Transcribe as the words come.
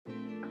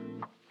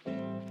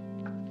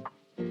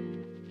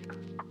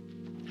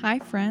Hi,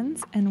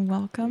 friends, and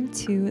welcome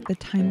to the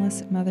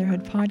Timeless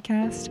Motherhood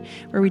podcast,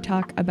 where we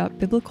talk about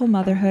biblical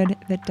motherhood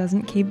that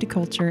doesn't cave to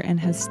culture and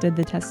has stood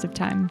the test of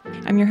time.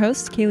 I'm your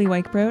host, Kaylee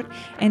Weichbrot,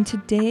 and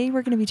today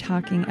we're going to be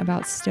talking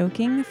about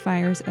stoking the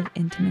fires of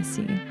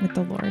intimacy with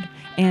the Lord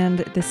and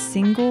the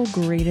single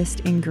greatest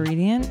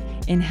ingredient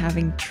in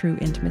having true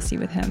intimacy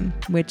with Him,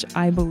 which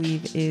I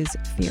believe is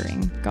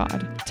fearing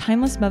God.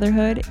 Timeless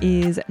Motherhood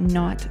is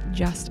not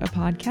just a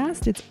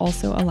podcast, it's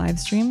also a live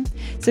stream.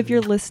 So if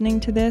you're listening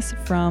to this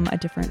from a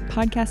different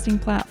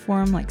podcasting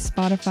platform like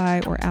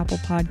Spotify or Apple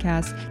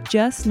Podcasts,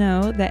 just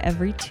know that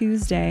every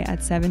Tuesday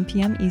at 7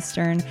 p.m.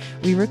 Eastern,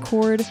 we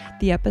record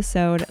the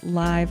episode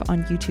live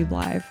on YouTube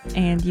Live.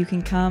 And you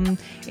can come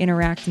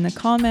interact in the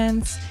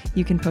comments,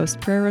 you can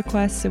post prayer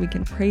requests so we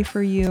can pray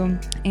for you,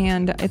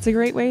 and it's a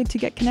great way to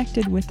get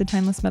connected with the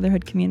Timeless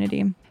Motherhood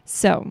community.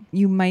 So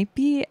you might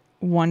be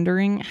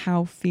wondering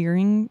how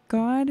fearing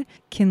God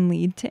can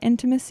lead to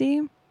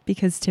intimacy,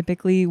 because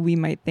typically we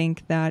might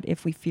think that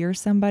if we fear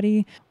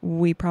somebody,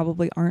 we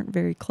probably aren't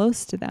very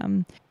close to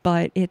them,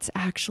 but it's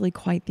actually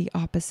quite the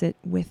opposite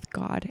with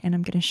God, and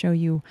I'm going to show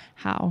you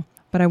how.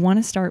 But I want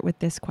to start with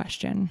this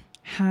question.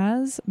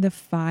 Has the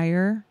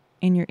fire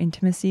in your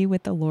intimacy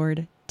with the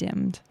Lord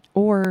dimmed,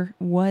 or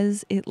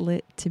was it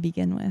lit to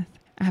begin with?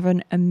 I have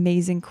an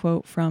amazing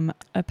quote from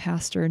a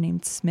pastor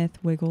named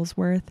Smith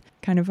Wigglesworth.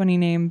 Kind of funny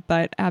name,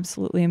 but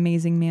absolutely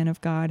amazing man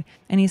of God.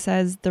 And he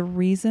says, "The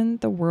reason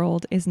the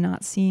world is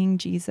not seeing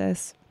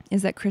Jesus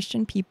is that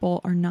Christian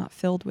people are not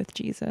filled with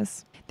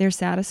Jesus. They're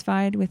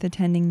satisfied with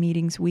attending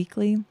meetings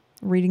weekly,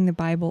 reading the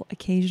Bible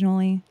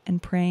occasionally,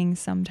 and praying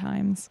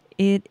sometimes.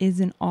 It is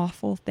an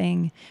awful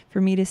thing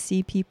for me to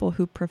see people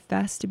who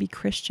profess to be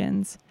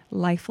Christians,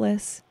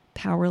 lifeless,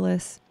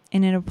 powerless,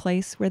 and in a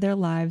place where their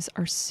lives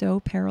are so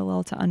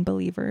parallel to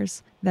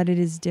unbelievers that it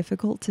is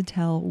difficult to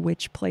tell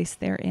which place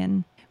they're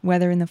in,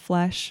 whether in the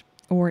flesh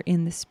or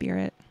in the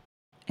spirit."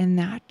 And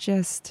that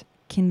just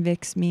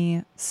convicts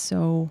me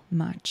so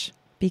much,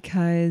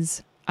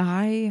 because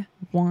I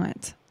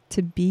want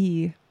to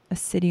be a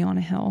city on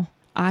a hill.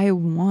 I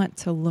want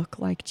to look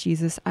like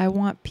Jesus. I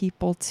want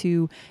people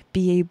to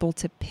be able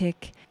to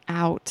pick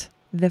out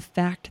the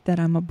fact that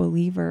I'm a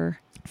believer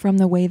from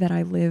the way that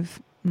I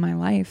live my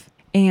life.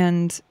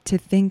 And to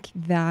think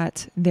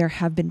that there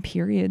have been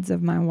periods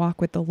of my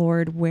walk with the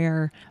Lord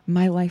where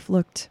my life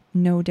looked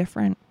no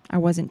different. I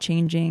wasn't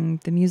changing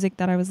the music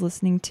that I was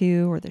listening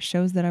to or the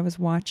shows that I was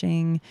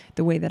watching,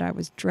 the way that I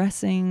was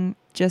dressing.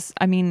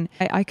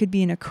 I could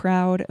be in a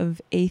crowd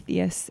of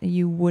atheists and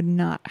you would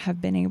not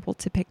have been able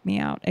to pick me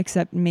out,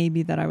 except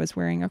maybe that I was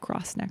wearing a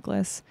cross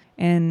necklace.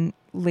 And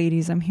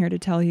ladies, I'm here to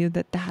tell you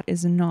that that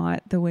is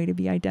not the way to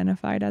be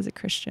identified as a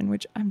Christian,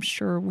 which I'm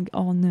sure we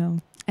all know.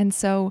 And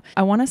so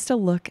I want us to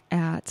look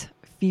at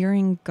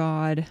fearing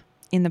God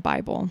in the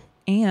Bible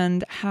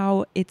and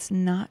how it's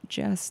not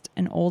just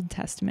an Old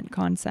Testament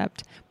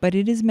concept, but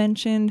it is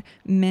mentioned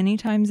many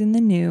times in the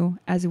New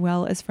as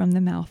well as from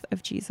the mouth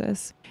of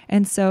Jesus.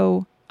 And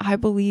so I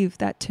believe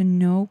that to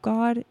know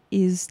God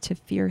is to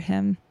fear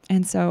Him.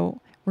 And so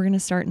we're going to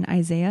start in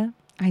Isaiah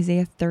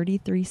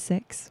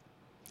 33:6.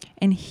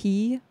 And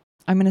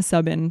I'm going to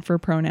sub in for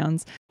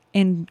pronouns,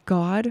 and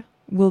God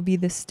will be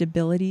the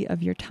stability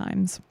of your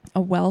times,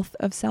 a wealth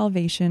of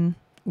salvation,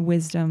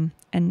 wisdom,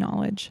 and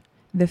knowledge.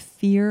 The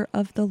fear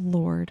of the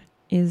Lord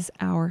is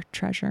our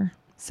treasure.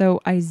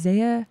 So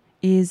Isaiah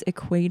is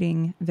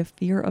equating the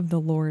fear of the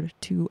Lord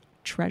to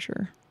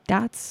treasure.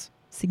 That's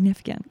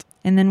significant.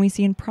 And then we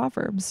see in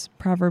Proverbs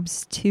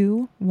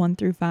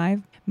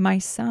 2:1-5, "My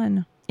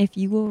son, if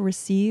you will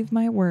receive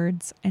my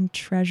words and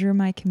treasure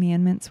my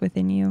commandments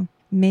within you,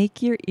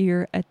 make your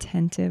ear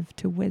attentive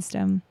to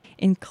wisdom.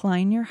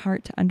 Incline your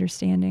heart to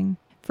understanding.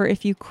 For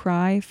if you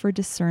cry for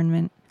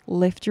discernment,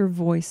 lift your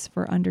voice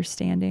for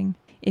understanding.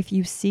 If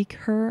you seek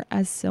her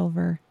as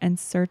silver and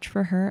search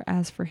for her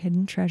as for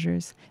hidden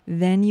treasures,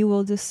 then you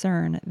will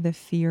discern the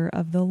fear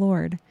of the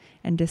Lord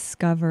and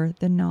discover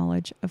the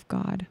knowledge of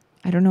God."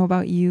 I don't know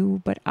about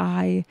you, but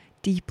I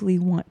deeply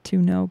want to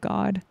know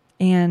God.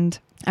 And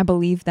I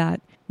believe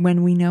that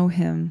when we know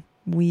Him,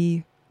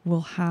 we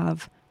will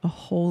have a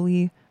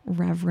holy,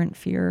 reverent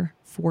fear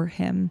for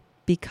Him.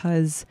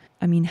 Because,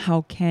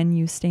 how can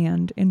you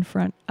stand in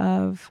front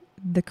of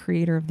the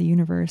creator of the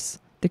universe,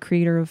 the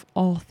creator of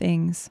all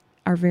things,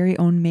 our very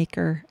own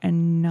maker,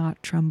 and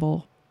not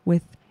tremble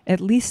with at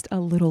least a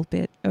little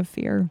bit of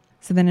fear?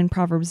 So then in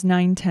Proverbs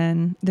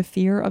 9:10, "The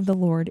fear of the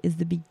Lord is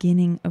the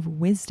beginning of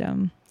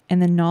wisdom,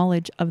 and the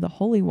knowledge of the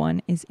Holy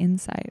One is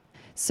insight."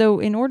 So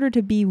in order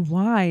to be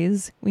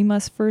wise, we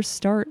must first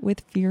start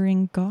with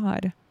fearing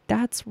God.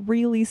 That's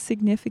really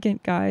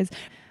significant, guys.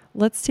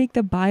 Let's take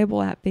the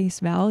Bible at face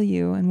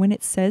value. And when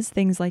it says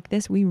things like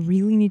this, we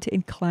really need to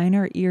incline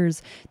our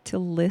ears to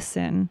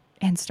listen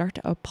and start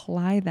to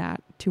apply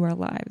that to our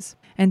lives.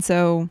 And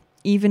so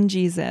even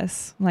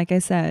Jesus, like I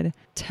said,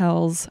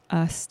 tells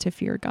us to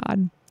fear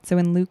God. So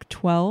in Luke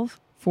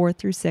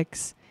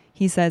 12:4-6,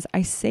 He says,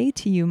 "I say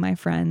to you, my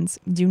friends,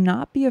 do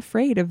not be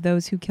afraid of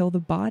those who kill the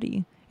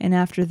body, and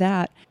after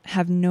that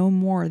have no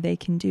more they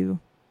can do.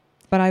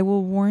 But I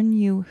will warn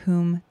you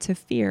whom to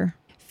fear.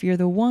 Fear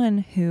the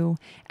one who,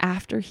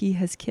 after he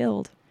has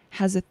killed,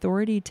 has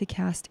authority to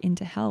cast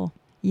into hell.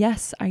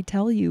 Yes, I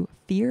tell you,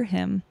 fear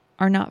him.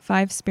 Are not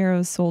 5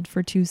 sparrows sold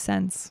for 2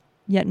 cents?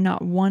 Yet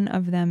not one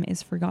of them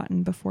is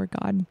forgotten before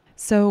God.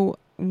 So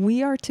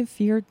we are to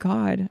fear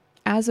God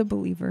as a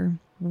believer.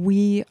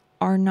 We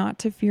are not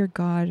to fear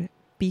God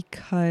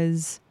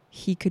because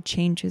he could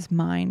change his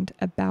mind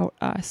about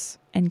us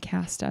and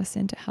cast us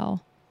into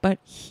hell. But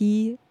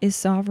he is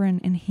sovereign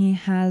and he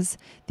has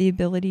the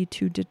ability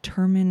to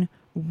determine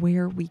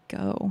where we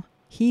go.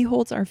 He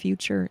holds our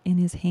future in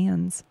his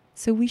hands.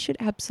 So we should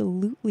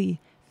absolutely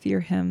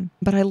fear him.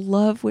 But I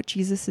love what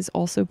Jesus is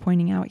also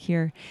pointing out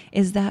here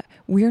is that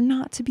we're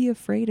not to be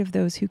afraid of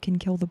those who can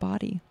kill the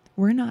body.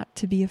 We're not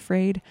to be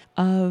afraid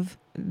of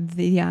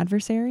the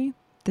adversary,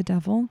 the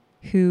devil,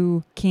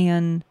 who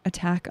can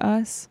attack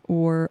us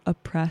or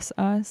oppress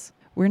us.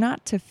 We're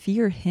not to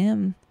fear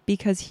him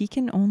because he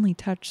can only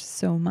touch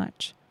so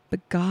much.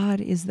 But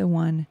God is the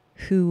one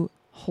who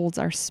holds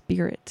our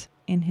spirit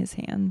in his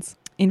hands.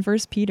 In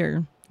 1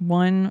 Peter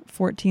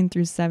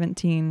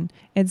 1:14-17,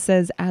 it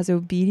says, "As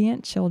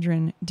obedient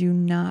children, do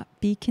not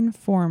be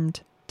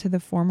conformed to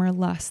the former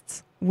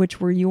lusts, which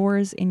were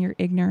yours in your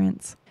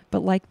ignorance.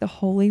 But like the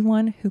Holy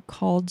One who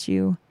called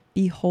you,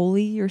 be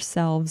holy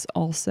yourselves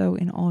also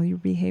in all your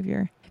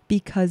behavior.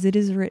 Because it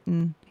is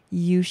written,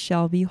 you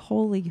shall be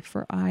holy,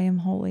 for I am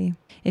holy.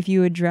 If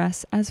you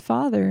address as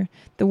Father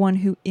the one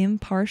who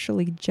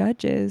impartially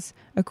judges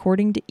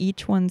according to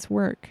each one's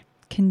work,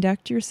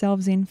 conduct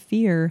yourselves in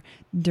fear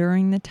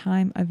during the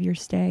time of your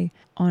stay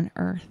on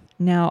earth."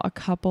 Now, a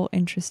couple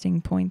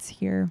interesting points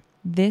here.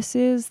 This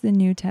is the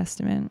New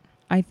Testament.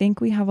 I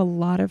think we have a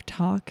lot of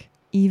talk,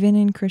 even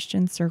in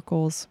Christian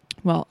circles,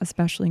 well,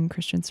 especially in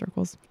Christian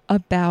circles,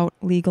 about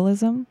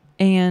legalism.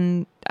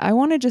 And I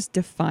want to just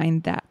define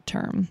that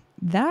term.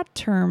 That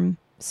term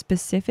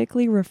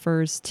specifically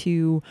refers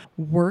to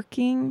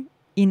working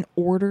in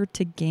order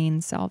to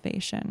gain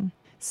salvation.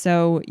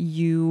 So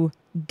you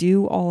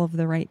do all of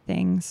the right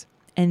things,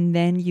 and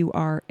then you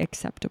are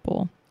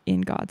acceptable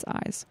in God's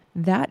eyes.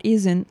 That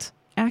isn't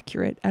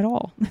accurate at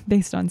all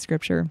based on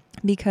scripture,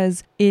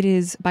 because it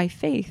is by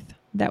faith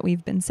that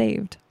we've been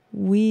saved.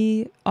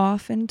 We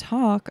often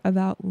talk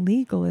about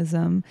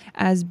legalism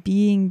as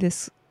being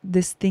this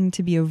thing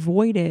to be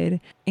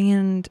avoided,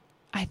 and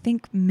I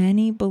think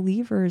many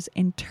believers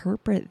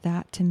interpret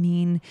that to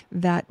mean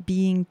that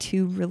being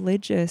too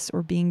religious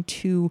or being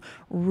too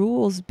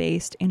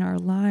rules-based in our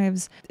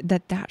lives,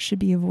 that should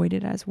be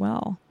avoided as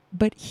well.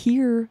 But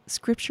here,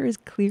 scripture is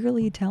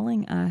clearly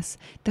telling us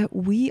that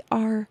we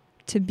are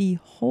to be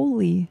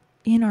holy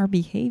in our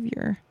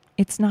behavior.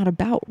 It's not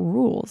about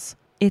rules.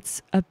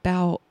 It's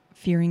about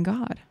fearing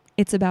God.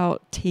 It's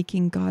about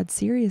taking God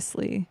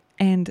seriously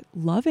and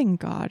loving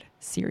God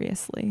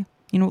seriously.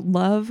 You know,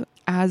 love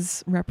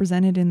as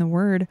represented in the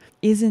word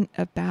isn't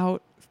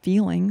about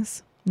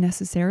feelings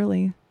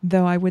necessarily,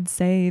 though I would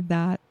say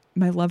that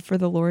my love for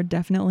the Lord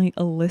definitely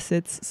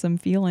elicits some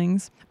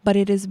feelings, but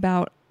it is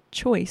about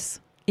choice.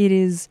 It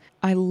is,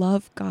 I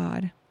love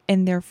God,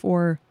 and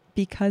therefore,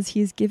 because he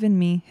has given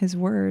me his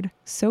word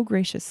so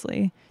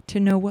graciously to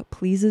know what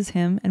pleases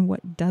him and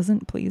what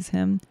doesn't please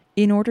him,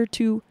 in order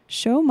to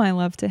show my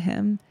love to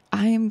him,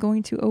 I am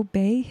going to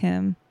obey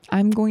him.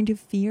 I'm going to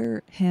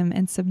fear him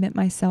and submit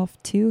myself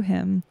to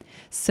him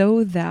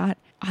so that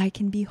I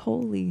can be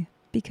holy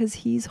because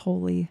he's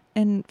holy.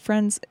 And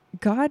friends,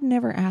 God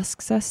never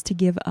asks us to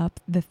give up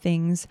the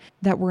things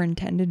that were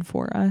intended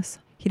for us.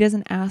 He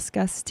doesn't ask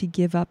us to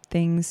give up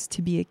things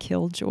to be a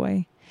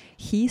killjoy.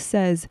 He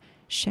says,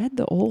 shed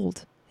the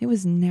old. It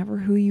was never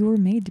who you were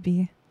made to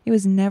be. It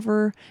was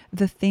never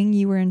the thing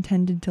you were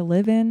intended to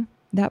live in.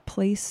 That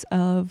place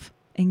of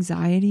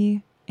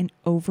anxiety and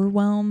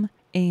overwhelm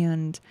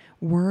and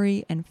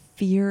worry and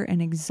fear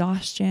and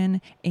exhaustion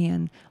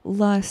and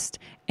lust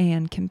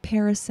and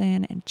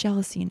comparison and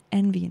jealousy and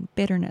envy and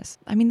bitterness.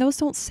 I mean, those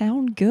don't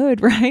sound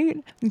good,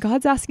 right?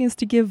 God's asking us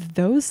to give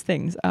those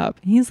things up.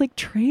 He's like,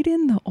 trade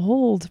in the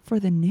old for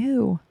the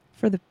new,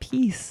 for the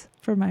peace,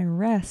 for my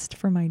rest,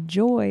 for my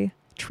joy.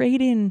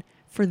 Trade in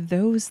for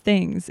those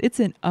things. It's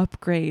an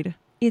upgrade.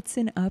 It's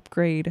an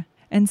upgrade.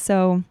 And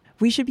so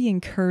we should be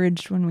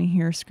encouraged when we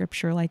hear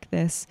scripture like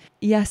this.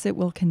 Yes, it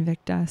will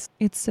convict us.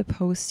 It's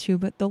supposed to,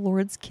 but the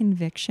Lord's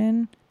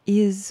conviction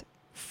is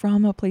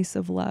from a place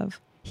of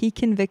love. He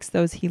convicts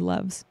those he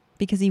loves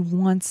because he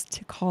wants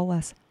to call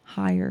us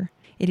higher.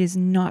 It is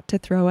not to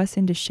throw us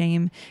into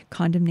shame,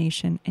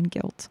 condemnation, and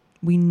guilt.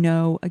 We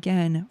know,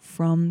 again,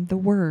 from the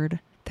word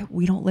that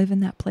we don't live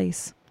in that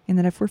place. And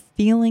that if we're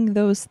feeling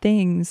those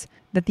things,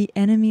 that the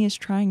enemy is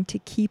trying to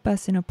keep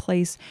us in a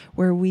place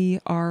where we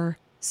are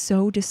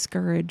so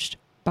discouraged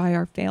by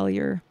our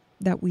failure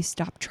that we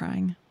stop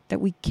trying,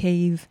 that we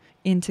cave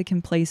into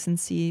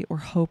complacency or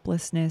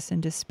hopelessness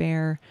and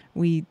despair.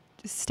 We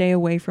stay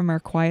away from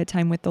our quiet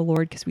time with the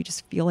Lord because we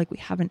just feel like we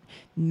haven't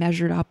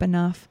measured up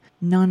enough.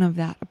 None of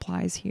that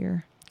applies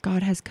here.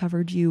 God has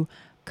covered you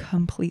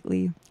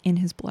completely in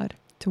his blood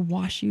to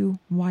wash you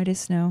white as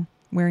snow,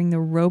 wearing the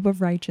robe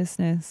of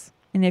righteousness.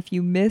 And if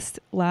you missed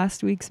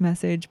last week's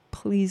message,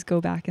 please go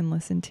back and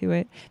listen to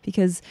it,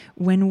 because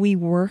when we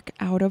work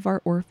out of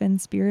our orphan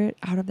spirit,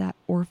 out of that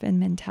orphan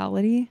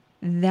mentality,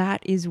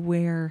 that is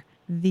where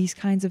these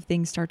kinds of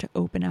things start to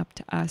open up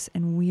to us,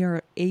 and we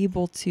are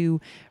able to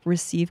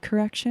receive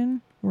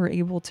correction. We're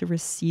able to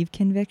receive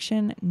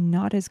conviction,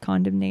 not as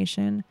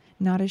condemnation,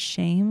 not as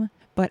shame,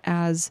 but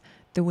as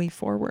the way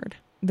forward,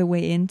 the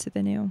way into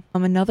the new.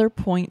 Another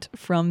point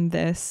from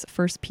this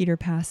 1 Peter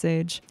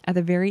passage, at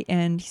the very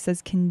end, he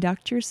says,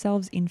 conduct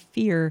yourselves in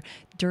fear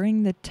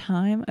during the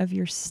time of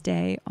your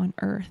stay on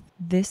earth.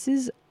 This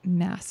is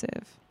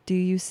massive. Do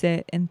you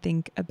sit and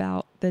think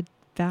about the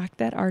fact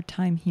that our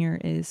time here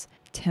is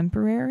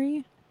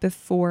temporary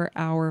before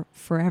our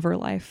forever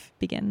life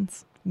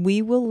begins?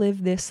 We will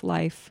live this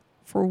life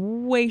for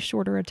way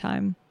shorter a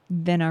time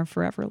than our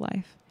forever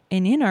life.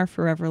 And in our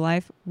forever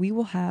life, we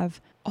will have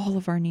all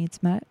of our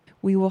needs met.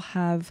 We will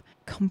have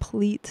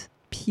complete,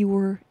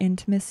 pure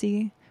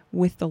intimacy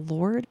with the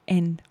Lord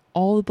and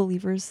all the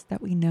believers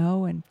that we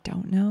know and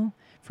don't know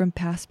from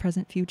past,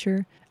 present,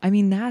 future. I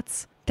mean,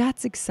 that's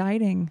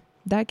exciting.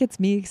 That gets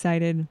me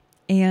excited.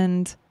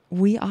 And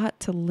we ought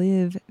to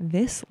live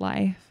this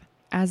life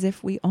as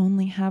if we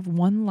only have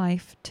one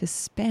life to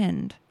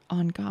spend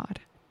on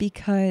God,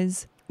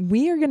 because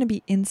we are going to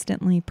be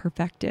instantly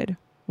perfected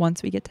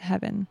once we get to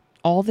heaven.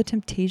 All the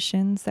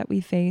temptations that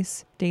we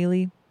face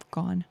daily,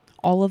 gone.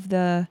 All of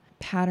the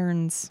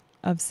patterns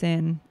of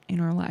sin in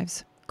our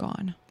lives,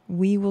 gone.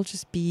 We will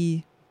just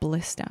be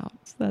blissed out.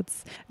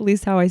 That's at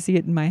least how I see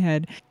it in my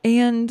head.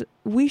 And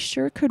we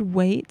sure could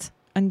wait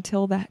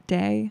until that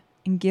day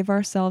and give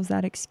ourselves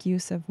that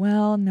excuse of,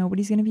 well,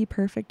 nobody's going to be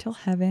perfect till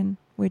heaven,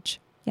 which,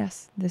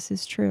 yes, this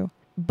is true.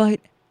 But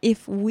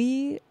if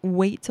we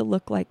wait to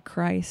look like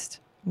Christ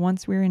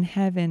once we're in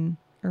heaven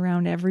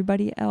around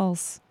everybody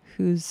else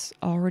who's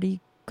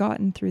already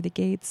gotten through the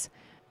gates,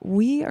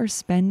 we are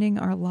spending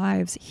our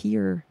lives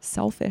here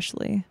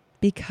selfishly,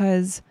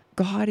 because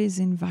God is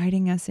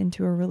inviting us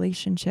into a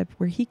relationship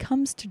where he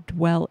comes to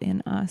dwell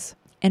in us.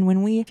 And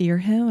when we fear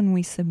him and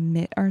we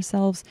submit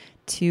ourselves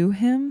to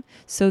him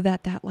so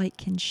that that light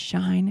can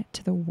shine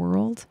to the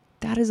world,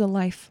 that is a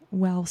life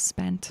well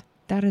spent.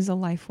 That is a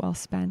life well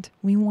spent.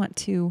 We want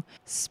to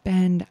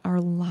spend our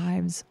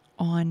lives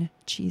on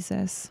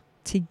Jesus,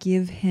 to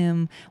give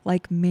him,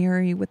 like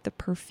Mary with the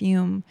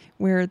perfume,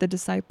 where the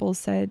disciples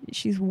said,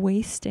 she's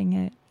wasting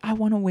it. I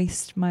want to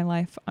waste my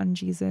life on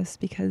Jesus,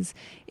 because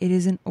it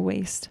isn't a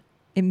waste.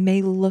 It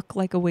may look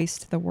like a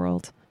waste to the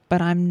world, but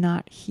I'm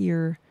not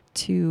here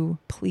to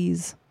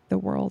please the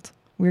world.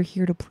 We're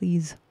here to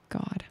please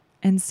God.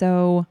 And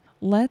so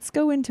let's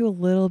go into a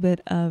little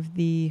bit of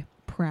the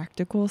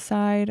practical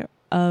side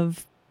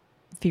of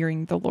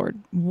fearing the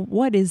Lord.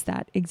 What is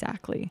that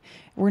exactly?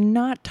 We're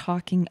not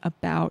talking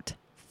about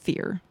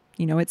fear.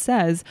 You know, it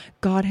says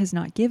God has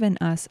not given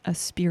us a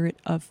spirit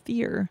of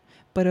fear,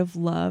 but of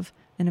love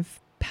and of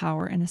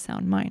power and a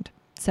sound mind.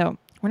 So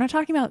we're not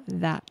talking about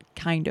that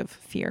kind of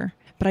fear.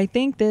 But I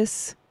think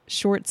this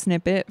short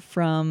snippet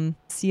from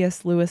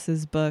C.S.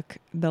 Lewis's book,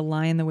 The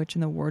Lion, the Witch,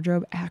 and the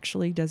Wardrobe,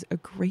 actually does a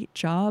great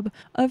job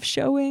of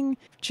showing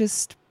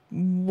just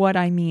what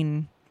I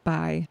mean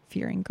by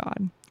fearing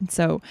God. And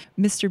so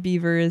Mr.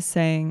 Beaver is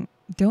saying,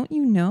 don't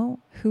you know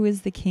who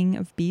is the king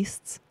of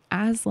beasts?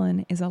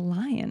 Aslan is a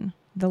lion,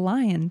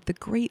 the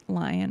great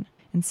lion.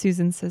 And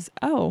Susan says,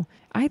 oh,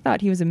 I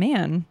thought he was a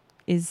man.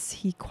 Is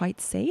he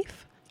quite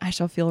safe? I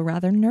shall feel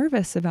rather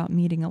nervous about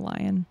meeting a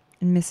lion.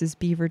 And Mrs.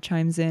 Beaver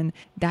chimes in,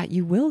 that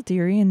you will,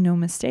 dearie, and no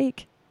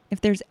mistake.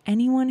 If there's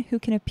anyone who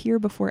can appear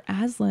before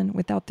Aslan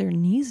without their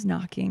knees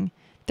knocking,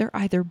 they're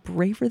either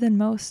braver than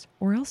most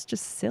or else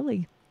just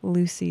silly.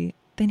 Lucy,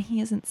 then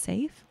he isn't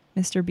safe?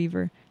 Mr.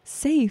 Beaver,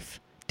 safe?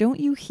 Don't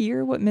you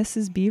hear what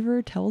Mrs.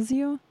 Beaver tells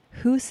you?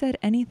 Who said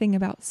anything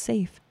about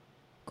safe?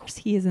 Of course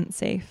he isn't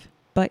safe,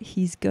 but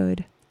he's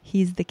good.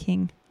 He's the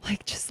king.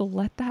 Like, just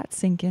let that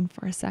sink in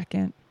for a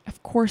second.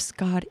 Of course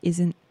God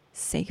isn't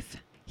safe.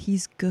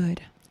 He's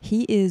good.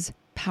 He is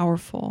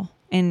powerful.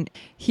 And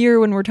here,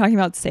 when we're talking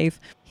about safe,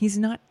 he's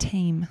not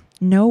tame.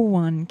 No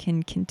one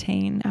can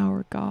contain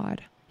our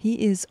God.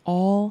 He is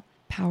all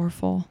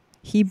powerful.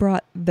 He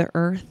brought the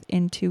earth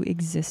into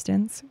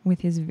existence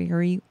with his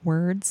very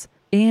words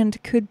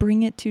and could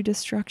bring it to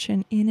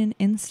destruction in an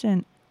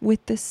instant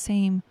with the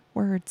same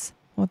words,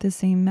 with the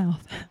same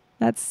mouth.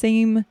 That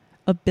same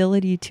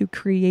ability to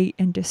create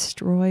and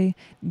destroy,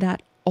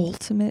 that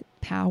ultimate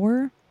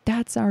power,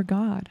 that's our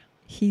God.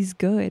 He's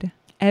good.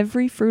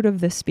 Every fruit of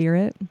the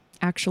Spirit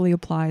actually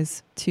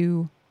applies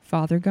to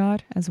Father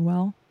God as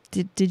well.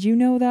 Did you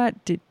know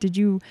that? Did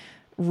you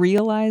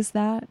realize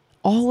that?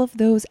 All of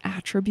those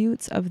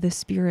attributes of the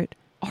Spirit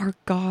are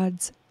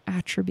God's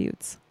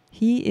attributes.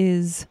 He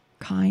is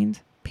kind,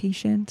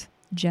 patient,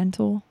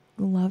 gentle,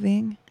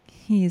 loving.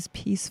 He is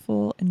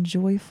peaceful and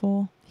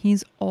joyful.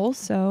 He's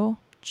also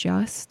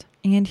just,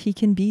 and he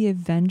can be a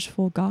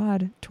vengeful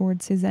God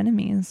towards his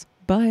enemies.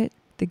 But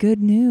the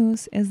good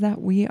news is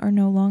that we are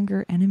no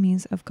longer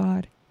enemies of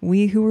God.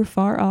 We who were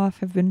far off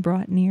have been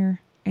brought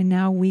near. And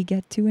now we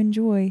get to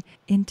enjoy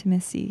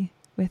intimacy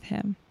with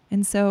him.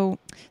 And so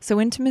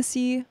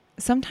intimacy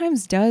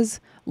sometimes does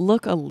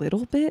look a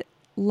little bit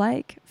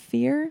like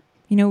fear.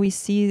 We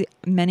see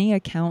many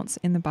accounts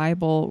in the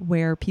Bible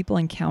where people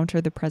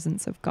encounter the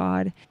presence of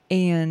God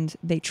and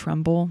they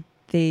tremble,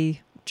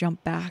 they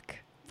jump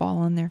back, fall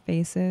on their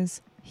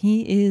faces.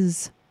 He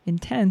is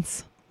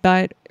intense,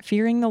 but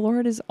fearing the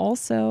Lord is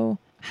also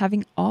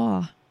having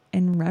awe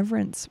and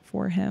reverence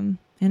for him.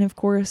 And of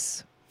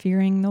course,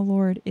 fearing the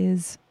Lord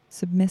is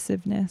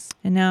submissiveness.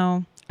 And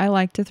now I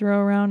like to throw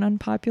around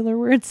unpopular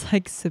words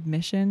like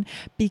submission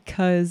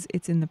because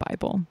it's in the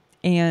Bible.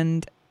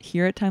 And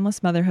here at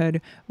Timeless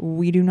Motherhood,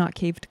 we do not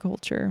cave to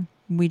culture.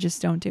 We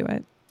just don't do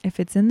it. If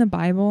it's in the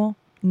Bible,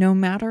 no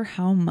matter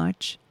how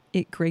much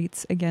it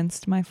grates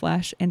against my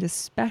flesh, and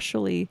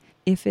especially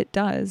if it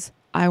does,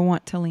 I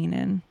want to lean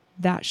in.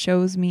 That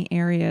shows me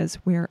areas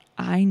where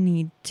I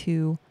need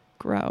to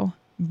grow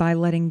by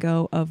letting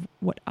go of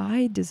what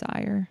I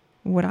desire,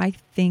 what I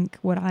think,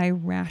 what I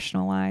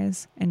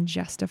rationalize and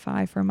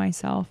justify for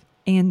myself,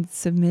 and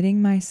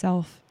submitting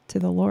myself to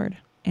the Lord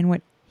and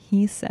what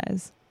he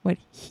says, what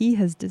he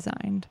has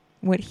designed,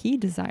 what he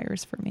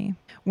desires for me.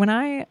 When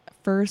I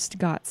first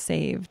got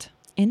saved,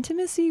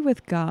 intimacy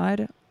with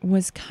God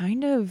was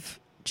kind of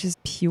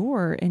just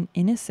pure and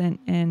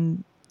innocent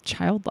and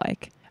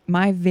childlike.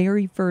 My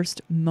very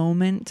first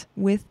moment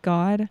with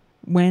God,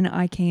 when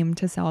I came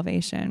to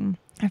salvation,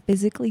 I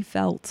physically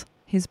felt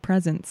his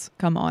presence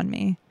come on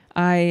me.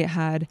 I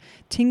had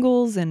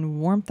tingles and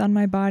warmth on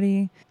my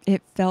body.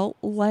 It felt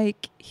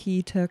like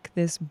he took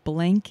this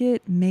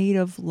blanket made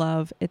of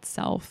love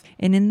itself.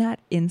 And in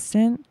that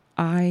instant,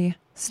 I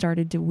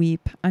started to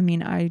weep.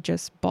 I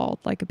just bawled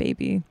like a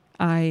baby.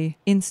 I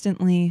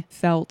instantly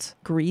felt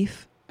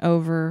grief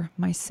over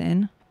my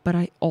sin, but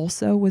I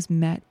also was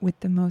met with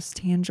the most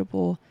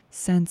tangible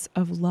sense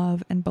of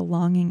love and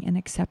belonging and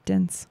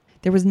acceptance.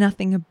 There was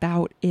nothing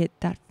about it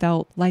that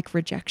felt like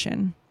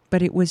rejection,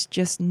 but it was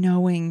just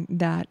knowing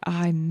that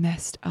I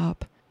messed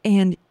up.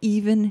 And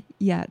even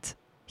yet,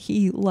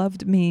 he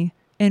loved me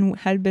and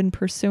had been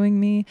pursuing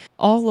me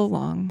all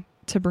along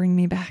to bring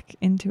me back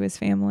into his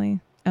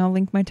family. I'll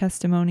link my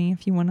testimony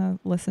if you want to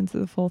listen to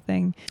the full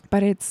thing.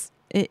 But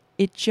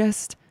it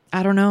just,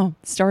 I don't know,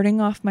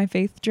 starting off my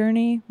faith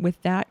journey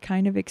with that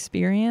kind of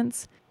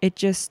experience, it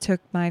just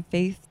took my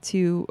faith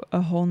to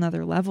a whole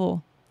nother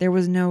level. There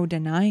was no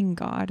denying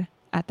God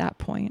at that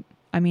point.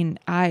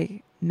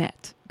 I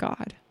met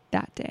God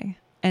that day.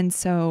 And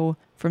so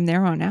from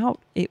there on out,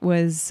 it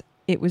was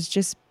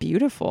just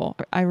beautiful.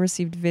 I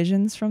received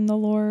visions from the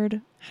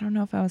Lord. I don't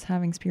know if I was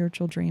having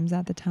spiritual dreams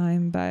at the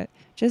time, but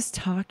just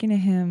talking to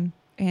him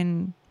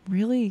and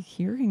really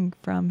hearing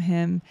from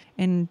him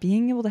and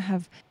being able to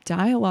have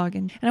dialogue.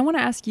 And I want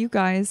to ask you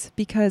guys,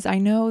 because I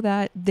know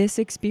that this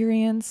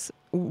experience,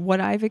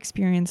 what I've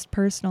experienced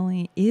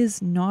personally,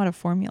 is not a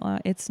formula.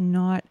 It's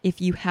not,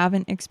 if you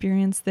haven't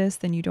experienced this,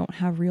 then you don't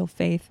have real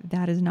faith.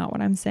 That is not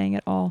what I'm saying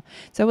at all.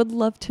 So I would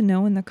love to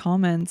know in the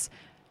comments,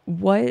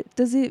 what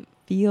does it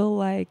feel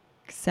like,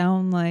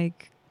 sound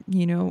like,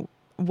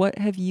 what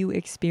have you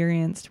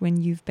experienced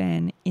when you've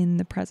been in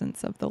the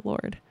presence of the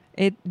Lord?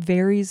 It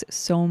varies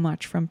so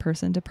much from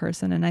person to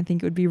person, and I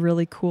think it would be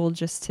really cool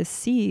just to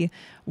see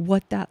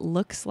what that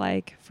looks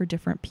like for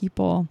different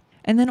people.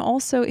 And then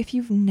also, if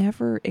you've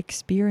never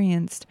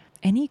experienced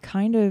any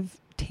kind of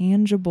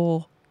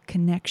tangible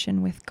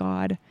connection with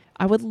God,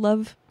 I would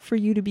love for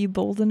you to be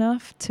bold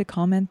enough to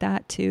comment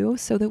that too,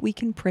 so that we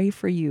can pray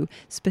for you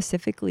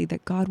specifically,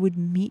 that God would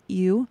meet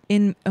you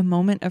in a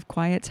moment of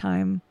quiet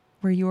time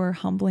where you are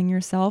humbling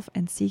yourself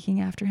and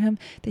seeking after him,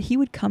 that he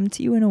would come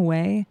to you in a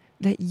way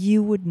that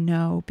you would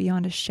know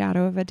beyond a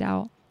shadow of a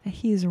doubt that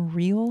he is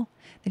real,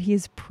 that he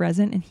is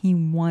present, and he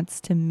wants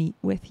to meet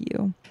with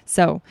you.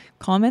 So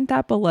comment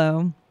that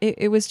below.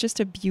 It was just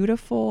a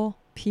beautiful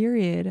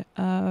period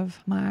of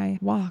my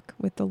walk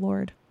with the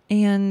Lord.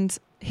 And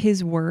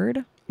his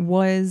word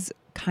was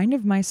kind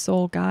of my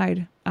sole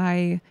guide.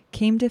 I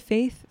came to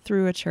faith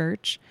through a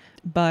church,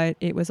 but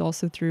it was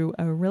also through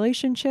a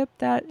relationship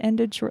that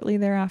ended shortly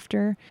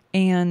thereafter.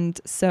 And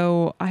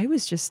so I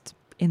was just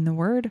in the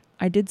word.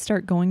 I did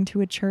start going to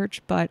a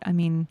church, but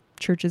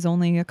church is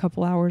only a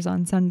couple hours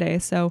on Sunday.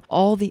 So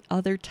all the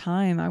other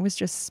time I was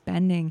just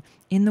spending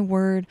in the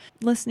word,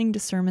 listening to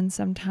sermons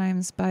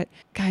sometimes. But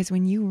guys,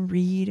 when you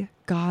read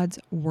God's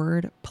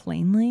word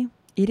plainly,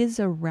 it is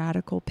a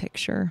radical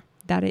picture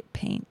that it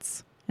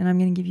paints. And I'm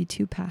going to give you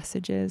two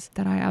passages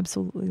that I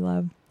absolutely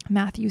love.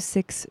 Matthew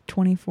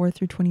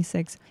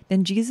 6:24-26.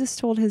 Then Jesus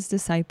told his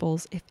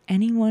disciples, "If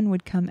anyone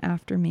would come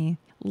after me,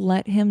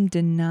 let him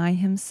deny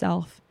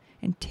himself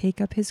and take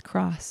up his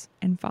cross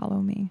and follow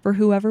me. For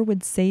whoever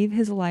would save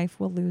his life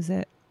will lose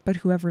it, but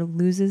whoever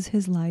loses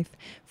his life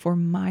for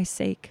my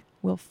sake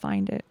will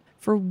find it.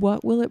 For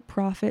what will it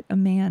profit a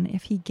man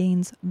if he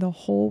gains the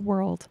whole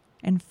world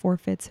and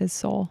forfeits his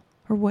soul?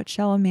 Or what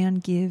shall a man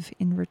give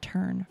in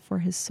return for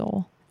his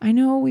soul?" I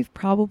know we've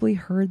probably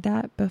heard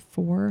that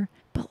before,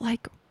 but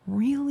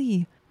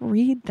really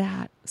read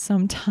that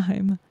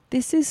sometime.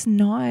 This is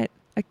not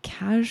a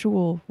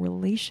casual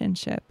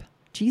relationship.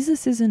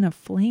 Jesus isn't a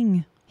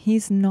fling.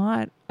 He's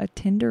not a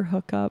Tinder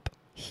hookup.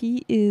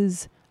 He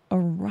is a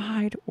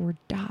ride or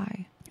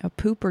die, a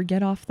poop or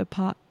get off the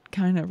pot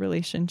kind of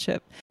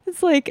relationship.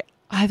 It's like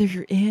either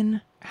you're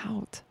in,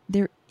 out.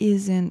 There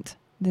isn't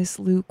this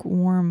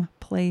lukewarm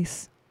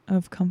place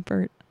of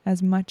comfort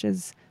as much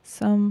as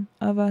some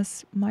of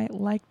us might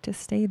like to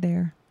stay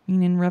there. I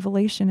mean, in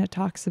Revelation, it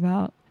talks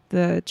about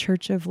the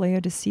church of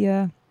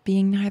Laodicea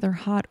being neither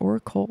hot or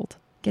cold,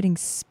 getting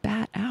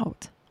spat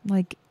out.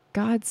 Like,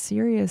 God's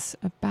serious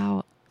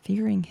about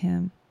fearing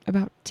him,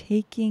 about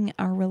taking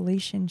our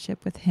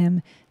relationship with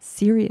him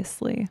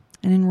seriously.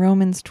 And in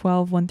Romans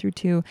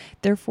 12:1-2,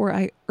 therefore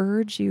I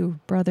urge you,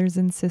 brothers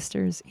and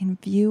sisters, in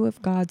view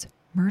of God's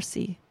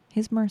mercy,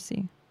 his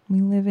mercy,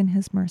 we live in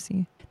his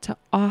mercy, to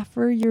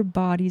offer your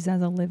bodies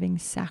as a living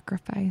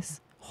sacrifice,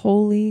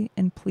 holy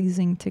and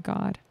pleasing to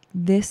God.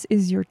 This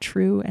is your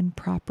true and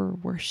proper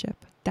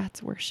worship.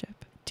 That's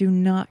worship. Do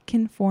not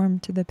conform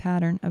to the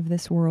pattern of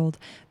this world,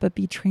 but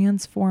be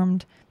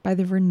transformed by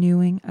the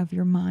renewing of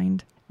your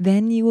mind.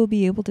 Then you will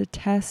be able to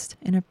test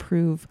and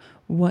approve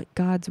what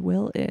God's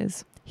will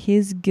is,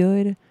 his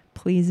good,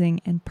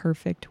 pleasing, and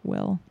perfect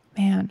will.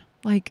 Man,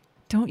 like,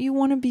 don't you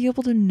want to be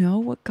able to know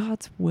what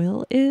God's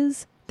will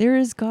is? There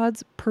is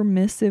God's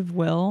permissive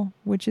will,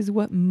 which is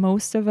what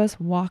most of us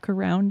walk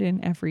around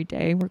in every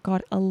day, where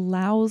God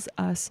allows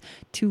us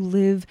to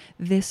live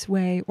this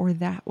way or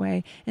that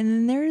way. And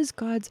then there is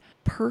God's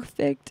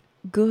perfect,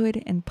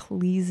 good, and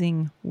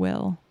pleasing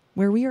will,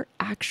 where we are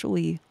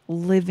actually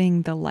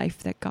living the life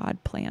that God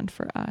planned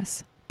for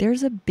us.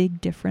 There's a big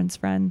difference,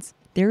 friends.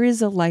 There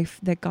is a life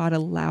that God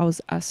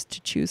allows us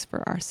to choose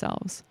for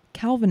ourselves.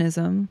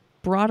 Calvinism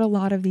brought a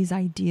lot of these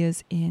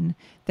ideas in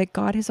that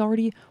God has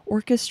already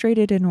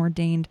orchestrated and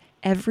ordained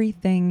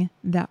everything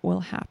that will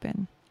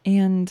happen.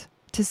 And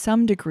to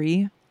some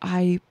degree,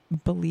 I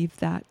believe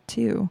that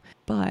too.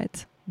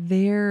 But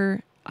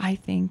there, I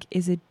think,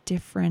 is a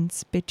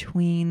difference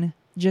between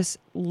just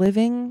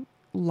living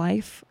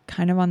life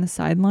kind of on the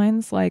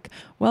sidelines, like,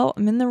 well,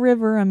 I'm in the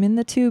river, I'm in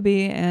the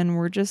tubie, and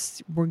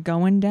we're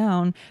going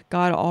down.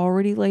 God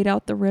already laid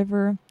out the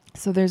river,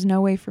 so there's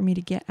no way for me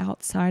to get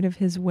outside of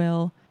his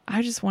will.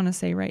 I just want to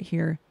say right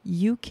here,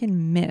 you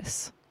can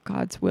miss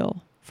God's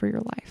will for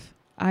your life.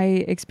 I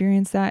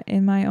experienced that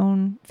in my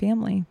own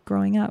family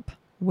growing up,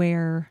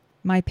 where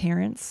my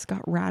parents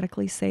got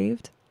radically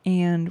saved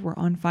and were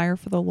on fire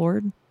for the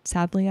Lord.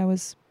 Sadly, I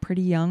was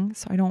pretty young,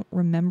 so I don't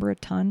remember a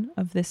ton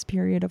of this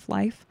period of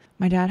life.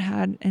 My dad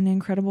had an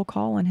incredible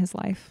call on his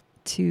life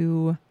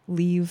to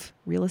leave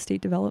real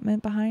estate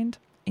development behind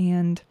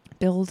and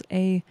build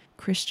a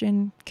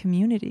Christian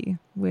community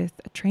with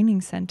a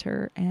training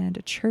center and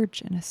a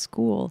church and a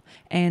school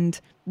and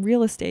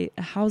real estate,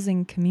 a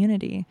housing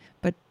community,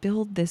 but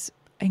build this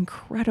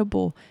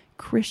incredible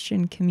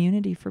Christian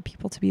community for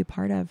people to be a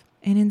part of.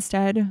 And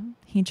instead,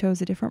 he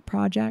chose a different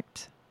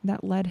project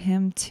that led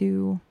him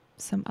to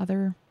some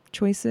other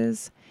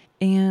choices.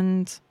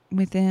 And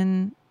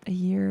within a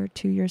year,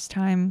 2 years'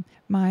 time,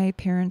 my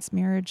parents'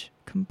 marriage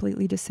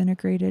completely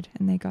disintegrated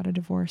and they got a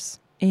divorce.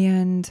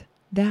 And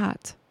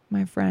that,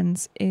 my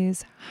friends,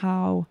 is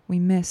how we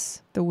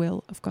miss the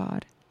will of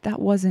God. That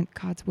wasn't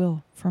God's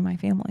will for my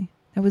family.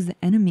 That was the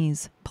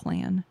enemy's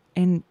plan.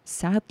 And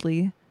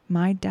sadly,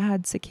 my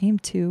dad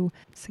succumbed,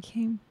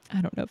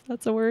 I don't know if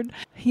that's a word.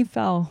 He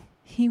fell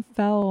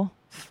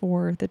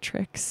for the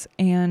tricks.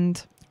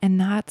 And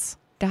that's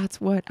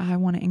what I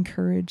want to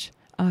encourage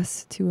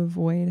us to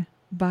avoid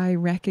by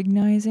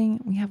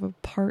recognizing we have a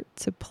part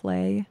to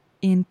play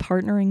in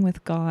partnering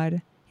with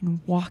God and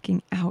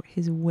walking out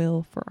his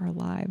will for our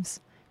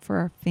lives, for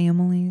our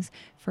families,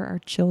 for our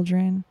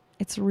children.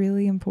 It's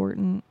really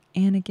important.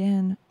 And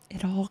again,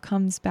 it all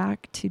comes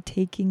back to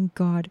taking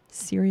God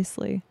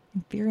seriously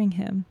and fearing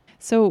him.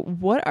 So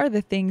what are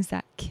the things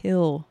that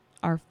kill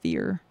our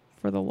fear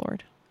for the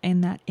Lord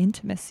and that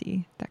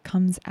intimacy that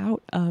comes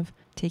out of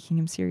taking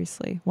him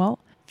seriously? Well,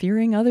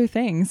 fearing other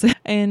things.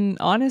 And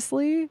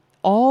honestly,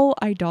 all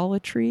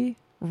idolatry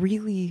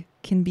really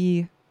can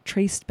be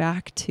traced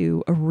back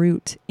to a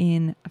root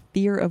in a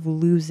fear of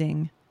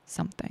losing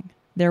something.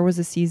 There was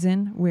a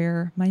season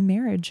where my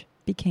marriage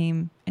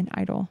became an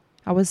idol.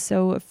 I was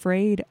so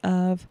afraid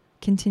of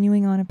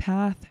continuing on a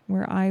path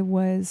where I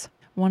was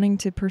wanting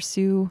to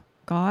pursue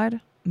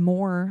God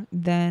more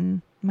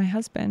than my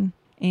husband.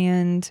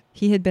 And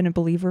he had been a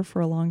believer for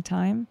a long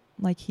time.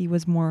 Like, he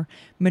was more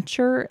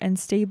mature and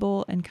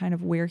stable and kind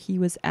of where he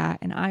was at.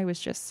 And I was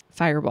just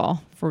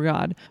fireball for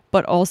God,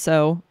 but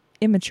also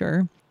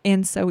immature.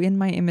 And so in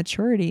my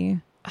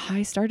immaturity,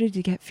 I started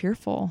to get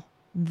fearful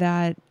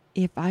that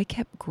if I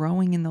kept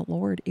growing in the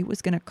Lord, it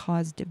was going to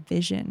cause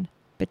division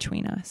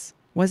between us.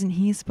 Wasn't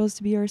he supposed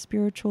to be our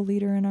spiritual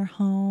leader in our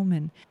home?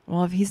 And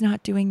well, if he's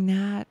not doing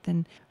that,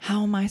 then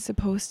how am I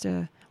supposed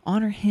to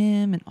honor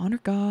him and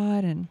honor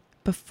God? And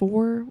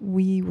before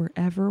we were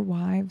ever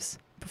wives,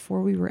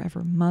 before we were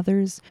ever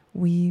mothers,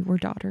 we were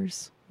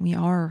daughters. We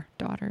are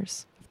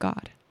daughters of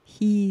God.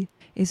 He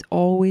is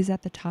always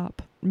at the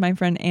top my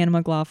friend Anna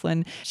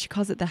McLaughlin, she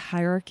calls it the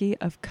hierarchy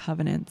of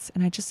covenants.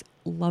 And I just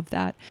love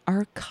that.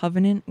 Our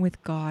covenant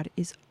with God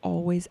is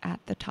always at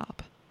the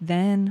top.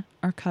 Then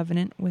our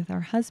covenant with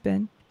our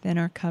husband, then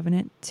our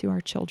covenant to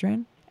our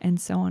children, and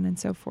so on and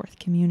so forth,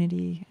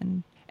 community.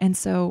 And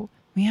so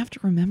we have to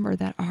remember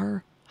that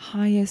our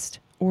highest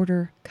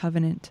order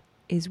covenant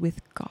is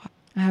with God.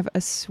 I have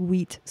a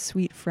sweet,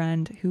 sweet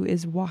friend who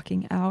is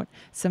walking out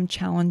some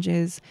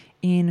challenges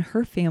in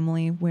her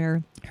family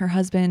where her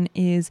husband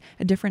is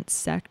a different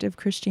sect of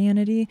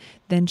Christianity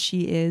than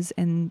she is,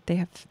 and they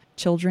have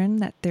children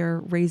that they're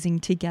raising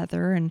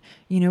together and,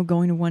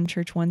 going to one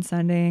church one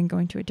Sunday and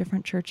going to a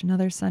different church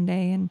another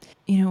Sunday.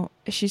 And,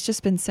 she's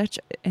just been such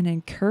an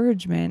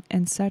encouragement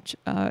and such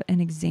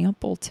an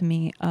example to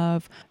me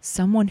of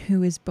someone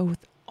who is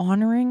both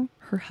honoring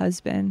her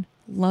husband,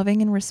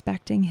 loving and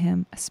respecting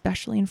him,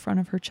 especially in front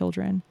of her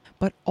children,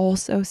 but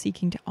also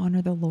seeking to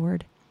honor the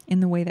Lord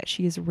in the way that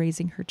she is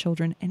raising her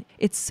children. And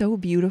it's so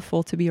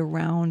beautiful to be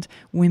around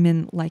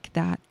women like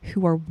that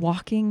who are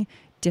walking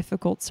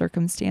difficult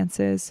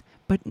circumstances,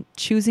 but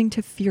choosing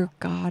to fear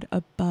God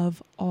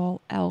above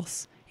all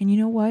else. And you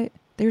know what?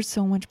 There's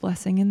so much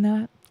blessing in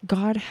that.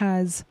 God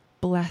has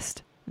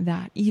blessed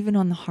that. Even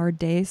on the hard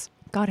days,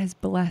 God has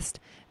blessed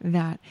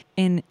that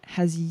and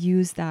has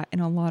used that in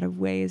a lot of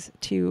ways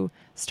to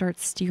start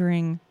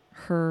steering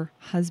her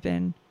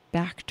husband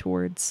back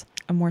towards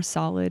a more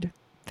solid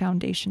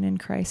foundation in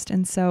Christ.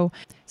 And so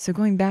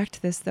going back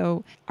to this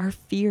though, our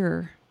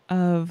fear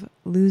of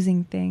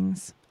losing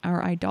things,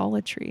 our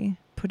idolatry,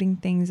 putting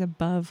things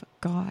above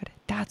God,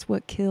 that's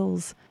what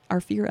kills our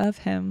fear of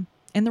him.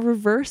 And the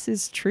reverse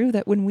is true,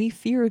 that when we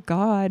fear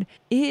God,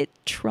 it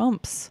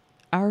trumps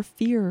our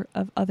fear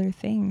of other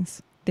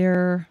things.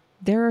 There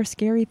are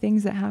scary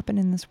things that happen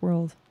in this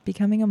world.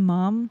 Becoming a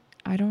mom,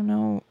 I don't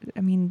know.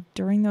 I mean,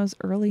 during those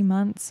early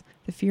months,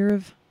 the fear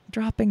of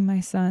dropping my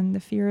son, the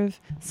fear of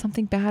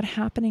something bad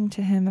happening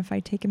to him if I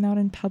take him out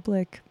in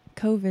public,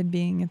 COVID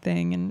being a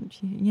thing. And,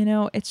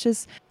 it's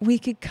just, we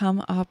could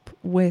come up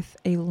with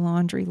a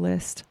laundry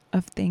list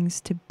of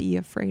things to be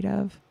afraid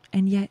of.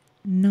 And yet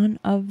none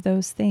of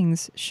those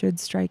things should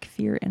strike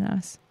fear in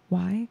us.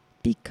 Why?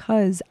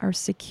 Because our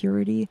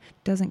security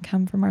doesn't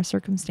come from our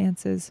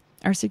circumstances.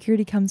 Our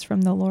security comes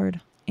from the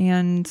Lord.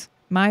 And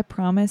my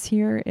promise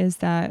here is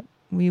that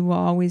we will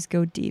always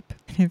go deep.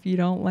 If you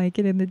don't like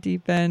it in the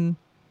deep end,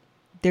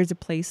 there's a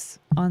place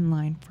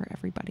online for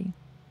everybody.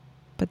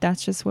 But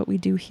that's just what we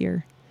do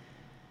here.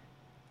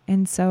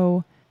 And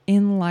so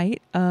in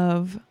light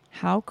of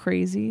how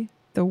crazy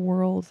the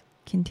world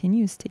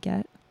continues to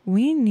get,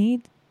 we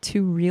need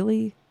to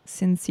really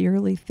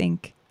sincerely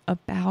think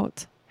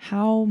about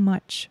how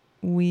much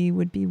we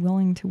would be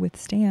willing to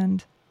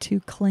withstand to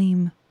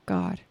claim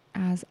God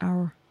as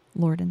our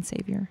Lord and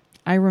Savior.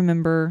 I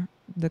remember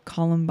the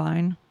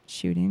Columbine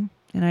shooting,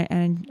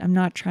 and I'm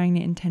not trying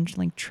to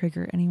intentionally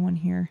trigger anyone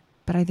here,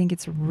 but I think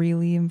it's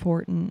really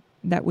important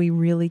that we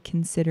really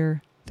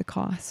consider the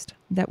cost,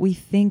 that we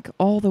think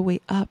all the way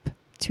up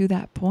to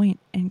that point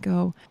and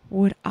go,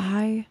 would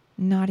I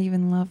not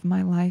even love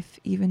my life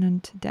even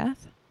unto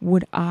death?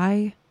 Would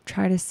I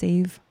try to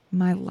save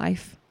my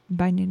life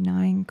by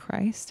denying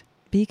Christ?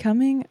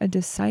 Becoming a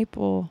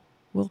disciple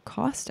will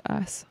cost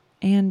us.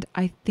 And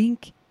I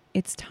think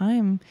it's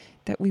time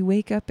that we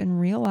wake up and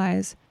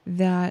realize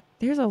that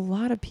there's a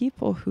lot of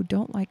people who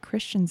don't like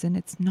Christians, and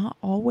it's not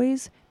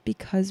always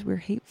because we're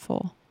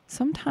hateful.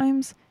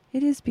 Sometimes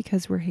it is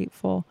because we're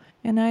hateful.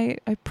 And I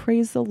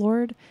praise the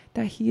Lord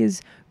that He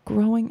is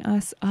growing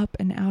us up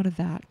and out of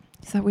that,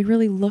 so that we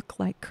really look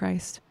like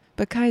Christ.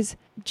 But guys,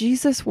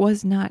 Jesus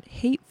was not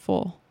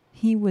hateful.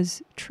 He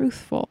was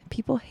truthful.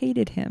 People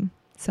hated Him.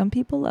 Some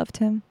people loved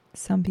Him.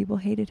 Some people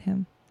hated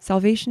Him.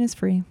 Salvation is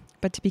free,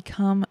 but to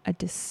become a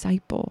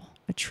disciple,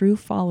 a true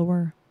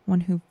follower,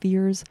 one who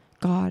fears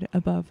God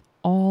above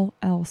all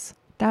else,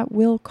 that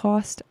will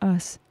cost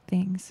us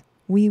things.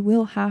 We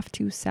will have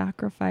to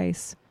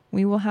sacrifice.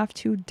 We will have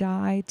to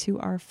die to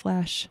our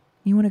flesh.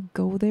 You want to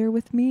go there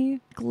with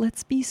me?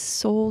 Let's be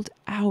sold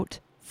out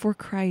for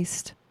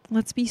Christ.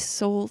 Let's be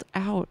sold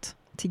out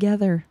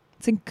together.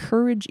 Let's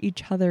encourage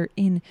each other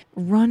in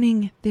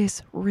running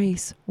this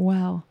race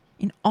well,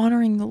 in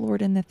honoring the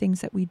Lord in the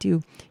things that we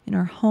do in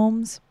our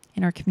homes,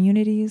 in our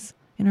communities,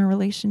 in our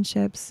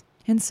relationships.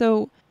 And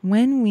so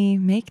when we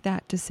make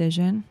that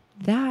decision,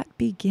 that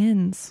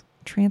begins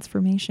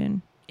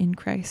transformation in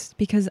Christ.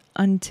 Because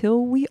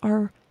until we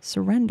are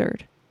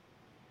surrendered,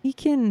 we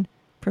can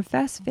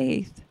profess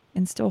faith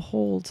and still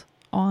hold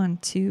on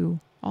to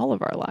all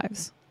of our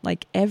lives,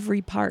 like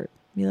every part.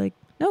 Be like,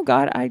 no,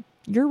 God,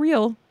 you're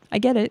real. I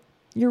get it.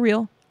 You're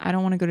real. I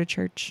don't want to go to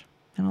church.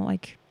 I don't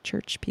like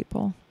church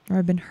people, or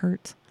I've been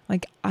hurt.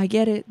 Like, I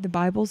get it. The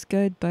Bible's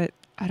good, but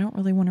I don't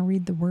really want to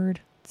read the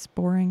word. It's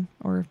boring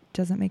or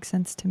doesn't make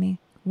sense to me.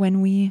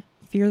 When we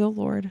fear the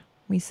Lord,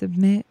 we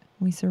submit,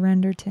 we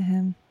surrender to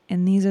Him.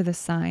 And these are the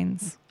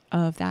signs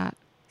of that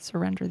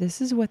surrender.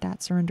 This is what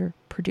that surrender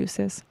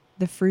produces,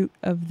 the fruit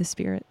of the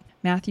Spirit.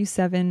 Matthew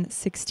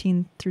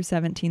 7:16 through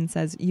 17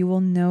 says, "You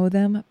will know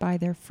them by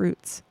their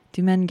fruits.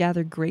 Do men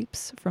gather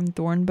grapes from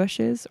thorn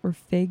bushes or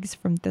figs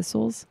from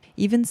thistles?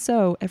 Even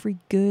so, every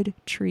good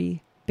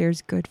tree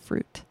bears good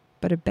fruit,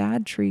 but a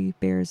bad tree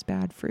bears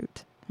bad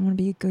fruit. I want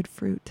to be a good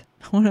fruit.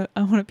 I want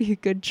to be a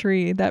good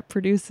tree that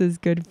produces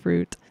good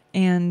fruit.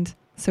 And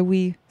so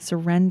we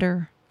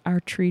surrender our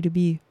tree to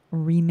be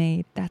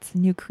remade. That's the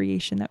new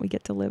creation that we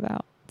get to live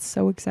out. It's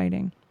so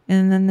exciting.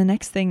 And then the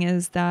next thing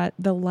is that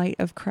the light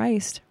of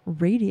Christ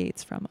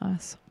radiates from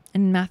us.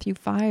 In Matthew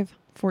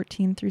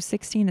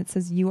 5:14-16, it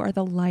says, "You are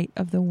the light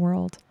of the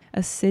world.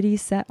 A city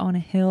set on a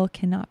hill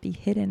cannot be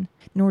hidden,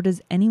 nor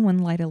does anyone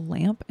light a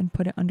lamp and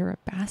put it under a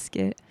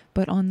basket,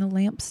 but on the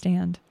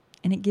lampstand,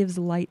 and it gives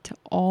light to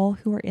all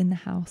who are in the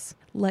house.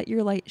 Let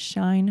your light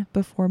shine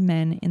before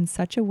men in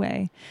such a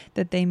way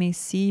that they may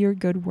see your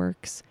good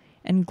works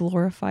and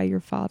glorify your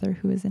Father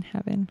who is in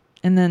heaven."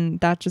 And then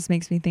that just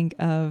makes me think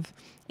of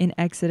in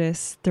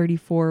Exodus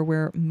 34,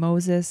 where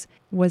Moses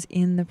was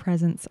in the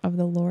presence of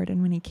the Lord.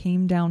 And when he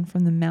came down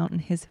from the mountain,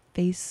 his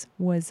face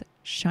was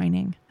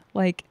shining.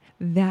 Like,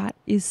 that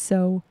is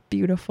so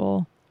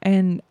beautiful.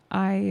 And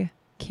I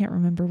can't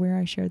remember where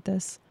I shared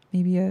this,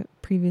 maybe a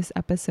previous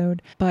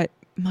episode, but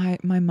my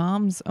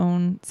mom's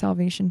own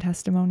salvation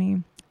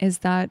testimony is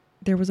that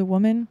there was a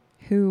woman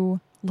who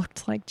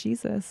looked like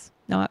Jesus.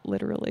 Not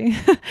literally.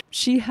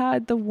 She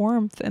had the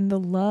warmth and the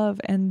love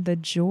and the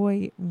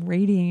joy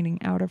radiating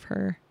out of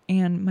her.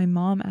 And my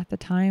mom at the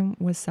time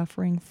was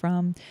suffering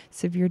from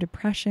severe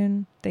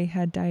depression. They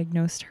had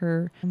diagnosed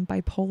her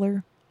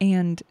bipolar,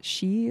 and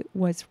she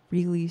was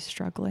really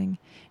struggling.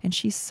 And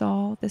she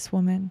saw this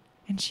woman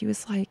and she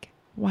was like,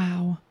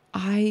 wow,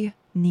 I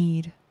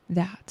need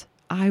that.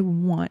 I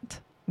want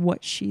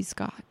what she's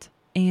got.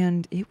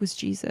 And it was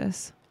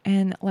Jesus.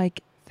 And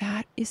like,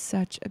 that is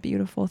such a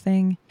beautiful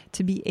thing,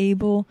 to be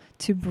able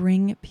to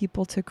bring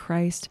people to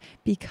Christ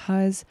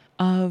because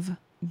of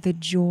the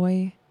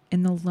joy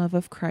and the love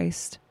of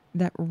Christ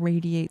that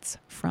radiates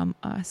from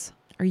us.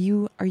 Are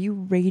you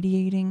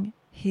radiating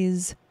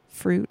his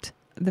fruit,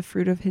 the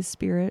fruit of his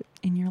Spirit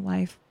in your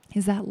life?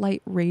 Is that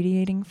light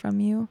radiating from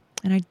you?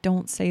 And I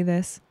don't say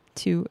this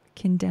to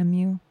condemn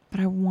you,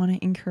 but I want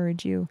to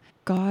encourage you.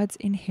 God's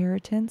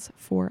inheritance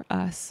for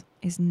us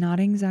is not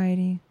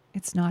anxiety.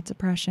 It's not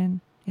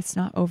depression. It's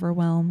not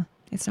overwhelm.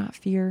 It's not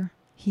fear.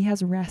 He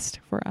has rest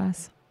for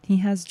us. He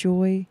has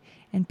joy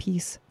and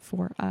peace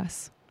for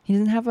us. He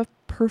doesn't have a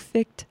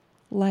perfect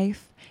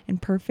life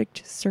and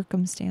perfect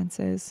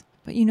circumstances.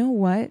 But you know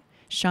what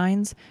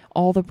shines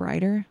all the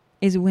brighter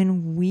is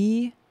when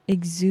we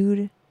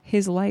exude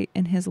his light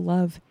and his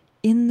love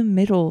in the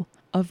middle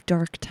of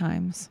dark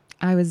times.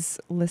 I was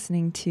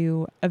listening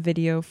to a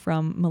video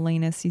from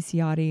Milena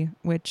Ciciotti,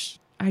 which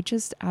I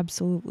just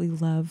absolutely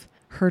love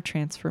her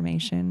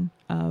transformation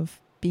of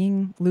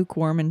being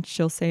lukewarm, and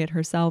she'll say it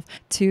herself,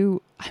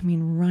 to,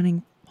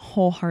 running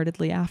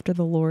wholeheartedly after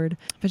the Lord.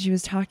 But she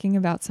was talking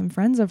about some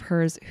friends of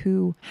hers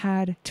who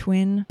had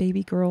twin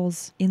baby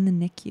girls in the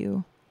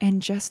NICU,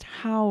 and just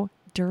how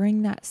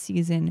during that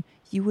season,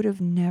 you would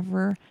have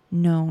never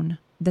known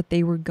that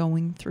they were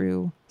going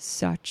through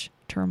such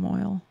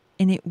turmoil.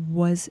 And it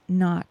was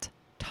not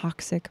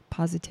toxic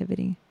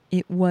positivity.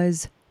 It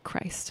was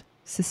Christ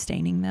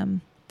sustaining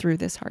them through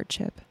this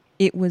hardship.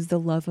 It was the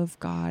love of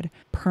God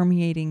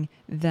permeating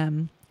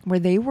them, where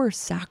they were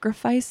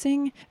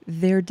sacrificing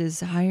their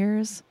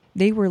desires.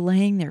 They were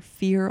laying their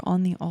fear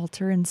on the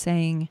altar and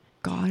saying,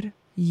 God,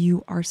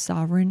 you are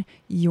sovereign.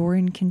 You're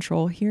in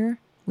control here.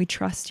 We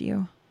trust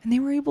you. And they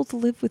were able to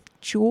live with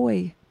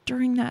joy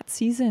during that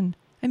season.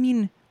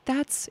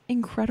 That's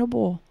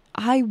incredible.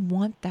 I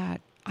want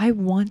that.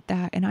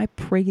 And I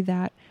pray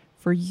that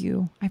for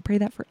you. I pray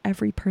that for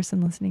every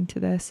person listening to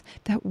this,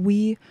 that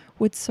we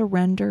would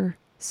surrender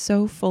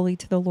so fully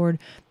to the Lord,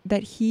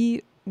 that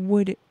he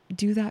would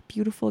do that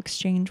beautiful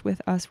exchange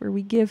with us where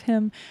we give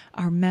him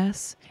our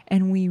mess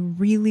and we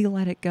really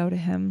let it go to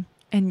him.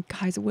 And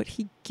guys, what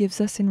he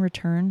gives us in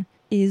return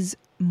is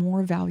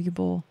more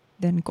valuable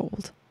than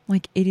gold.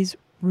 Like, it is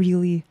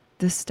really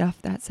the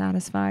stuff that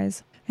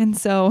satisfies. And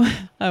so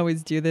I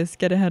always do this,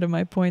 get ahead of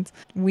my points.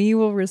 We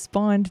will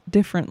respond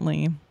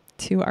differently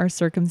to our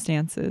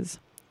circumstances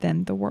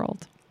than the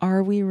world.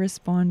 Are we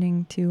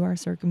responding to our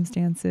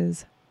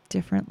circumstances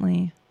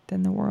differently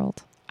than the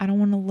world? I don't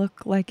want to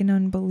look like an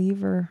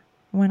unbeliever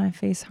when I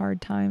face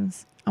hard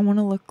times. I want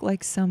to look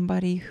like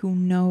somebody who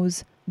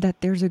knows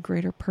that there's a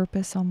greater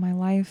purpose on my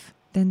life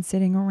than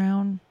sitting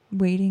around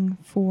waiting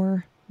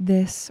for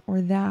this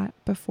or that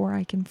before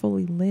I can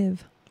fully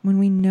live. When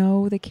we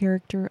know the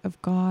character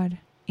of God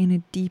in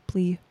a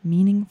deeply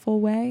meaningful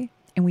way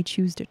and we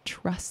choose to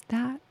trust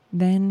that,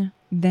 then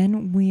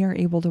we are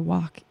able to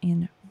walk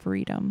in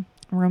freedom.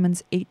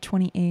 Romans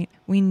 8:28,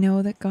 we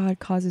know that God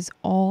causes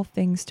all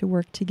things to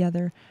work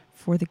together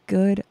for the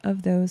good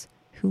of those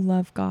who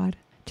love God,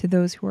 to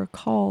those who are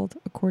called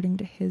according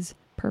to his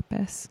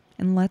purpose.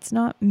 And let's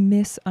not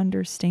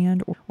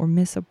misunderstand or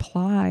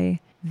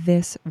misapply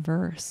this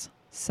verse.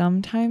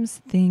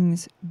 Sometimes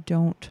things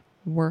don't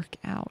work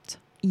out,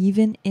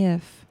 even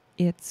if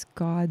it's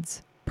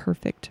God's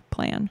perfect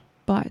plan.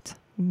 But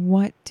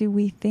what do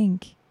we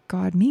think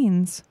God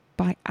means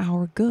by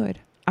our good.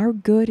 Our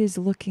good is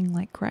looking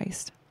like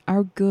Christ.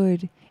 Our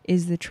good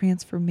is the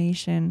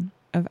transformation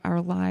of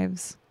our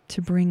lives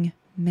to bring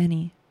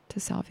many to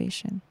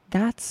salvation.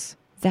 That's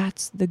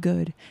the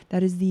good.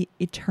 That is the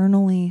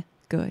eternally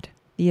good,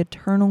 the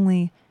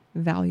eternally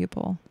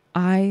valuable.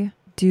 I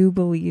do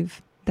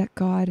believe that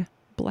God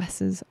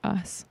blesses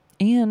us.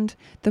 And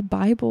the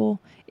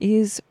Bible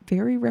is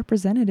very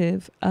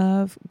representative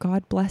of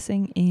God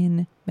blessing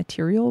in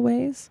material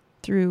ways,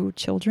 through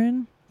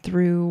children,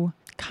 through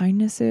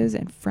kindnesses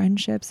and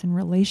friendships and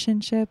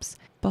relationships.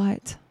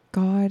 But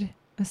God,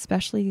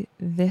 especially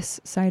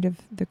this side of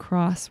the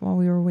cross, while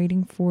we were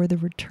waiting for the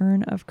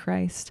return of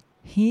Christ,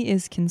 he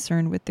is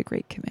concerned with the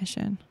Great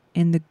Commission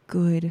and the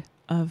good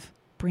of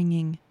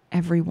bringing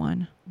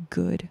everyone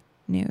good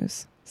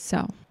news.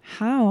 So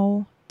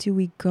how do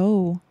we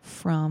go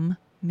from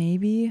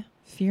maybe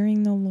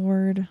fearing the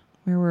Lord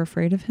where we're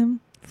afraid of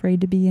him,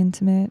 afraid to be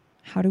intimate?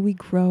 How do we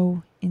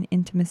grow in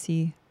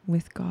intimacy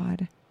with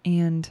God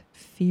and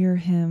fear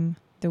him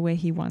the way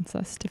he wants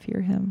us to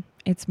fear him?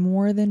 It's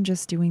more than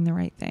just doing the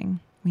right thing.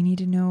 We need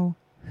to know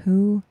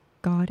who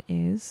God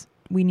is.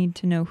 We need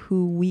to know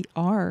who we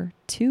are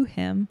to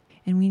him,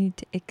 and we need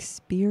to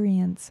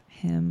experience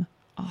him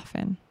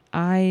often.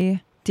 I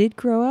did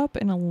grow up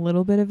in a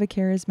little bit of a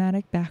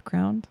charismatic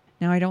background.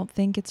 Now, I don't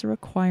think it's a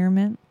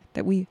requirement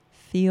that we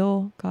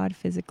feel God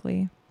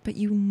physically, but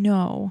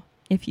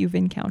if you've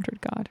encountered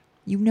God,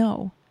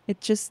 it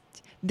just,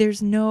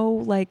 there's no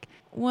like,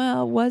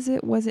 well, was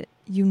it,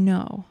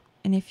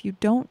 and if you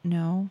don't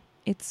know,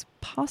 it's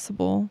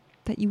possible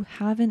that you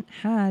haven't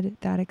had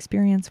that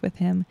experience with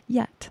him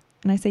yet.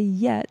 And I say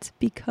yet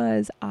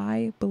because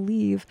I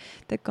believe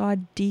that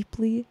God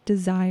deeply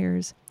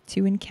desires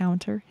to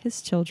encounter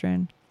his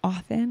children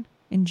often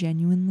and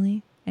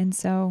genuinely. And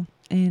so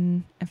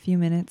in a few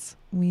minutes,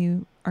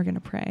 we are going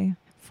to pray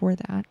for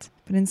that.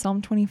 But in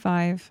Psalm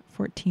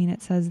 25:14,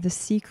 it says, "The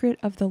secret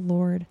of the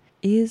Lord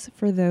is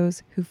for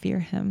those who fear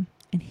him,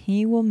 and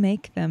he will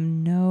make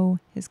them know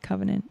his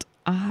covenant."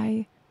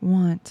 I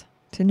want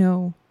to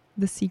know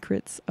the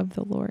secrets of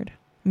the Lord.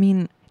 I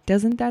mean,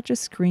 doesn't that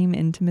just scream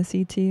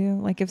intimacy to you?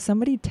 Like if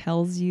somebody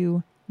tells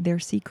you their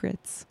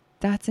secrets,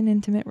 that's an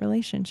intimate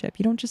relationship.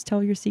 You don't just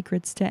tell your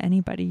secrets to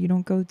anybody. You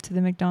don't go to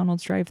the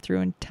McDonald's drive-thru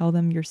and tell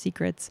them your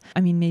secrets. I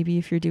mean, maybe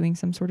if you're doing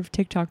some sort of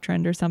TikTok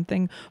trend or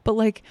something, but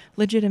like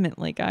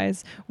legitimately,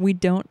 guys, we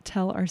don't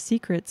tell our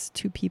secrets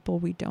to people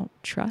we don't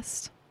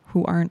trust,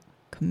 who aren't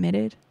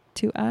committed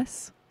to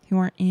us, who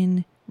aren't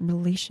in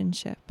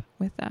relationship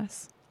with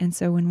us. And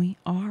so when we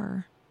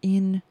are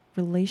in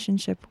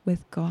relationship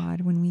with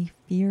God, when we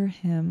fear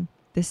him,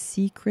 the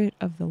secret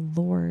of the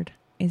Lord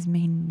is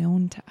made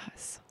known to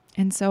us.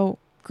 And so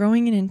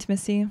growing in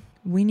intimacy,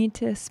 we need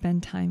to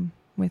spend time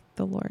with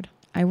the Lord.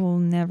 I will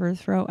never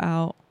throw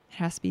out, it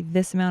has to be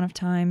this amount of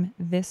time,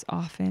 this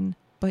often,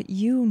 but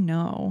you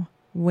know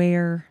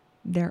where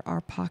there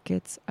are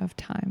pockets of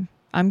time.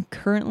 I'm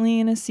currently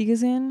in a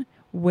season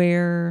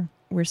where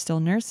we're still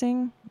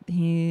nursing.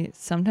 He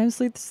sometimes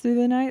sleeps through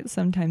the night,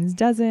 sometimes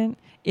doesn't.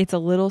 It's a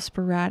little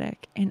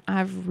sporadic. And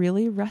I've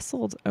really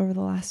wrestled over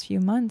the last few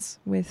months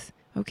with,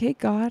 okay,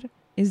 God,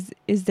 is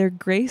there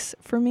grace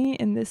for me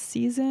in this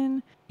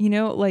season? You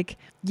know, like,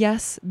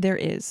 yes, there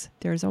is.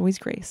 There's always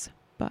grace.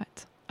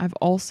 But I've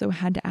also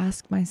had to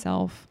ask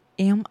myself,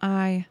 am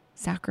I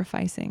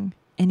sacrificing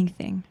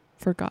anything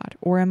for God?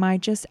 Or am I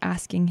just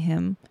asking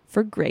him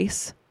for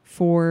grace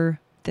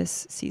for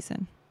this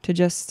season? To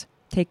just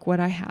take what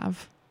I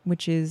have,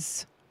 which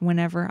is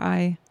whenever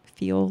I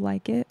feel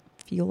like it,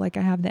 feel like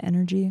I have the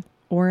energy?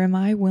 Or am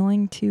I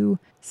willing to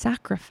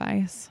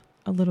sacrifice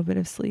a little bit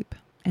of sleep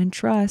and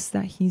trust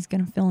that he's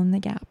going to fill in the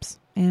gaps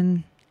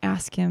and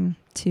ask him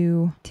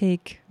to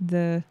take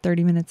the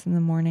 30 minutes in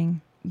the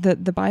morning? The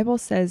Bible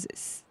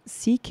says,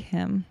 seek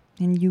him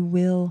and you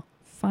will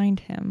find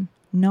him.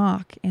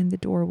 Knock and the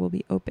door will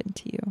be open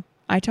to you.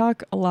 I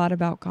talk a lot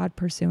about God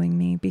pursuing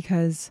me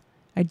because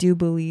I do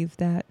believe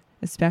that,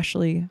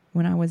 especially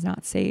when I was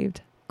not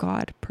saved,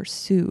 God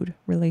pursued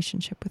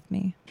relationship with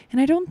me.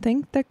 And I don't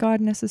think that God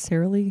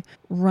necessarily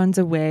runs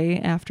away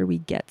after we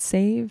get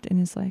saved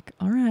and is like,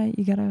 all right,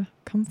 you gotta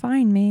come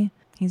find me.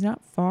 He's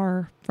not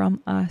far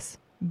from us.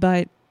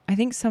 But I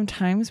think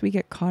sometimes we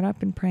get caught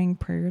up in praying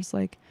prayers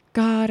like,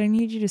 God, I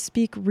need you to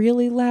speak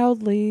really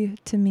loudly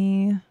to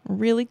me,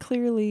 really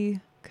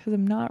clearly, because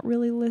I'm not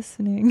really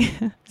listening.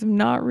 Because I'm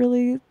not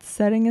really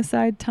setting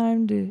aside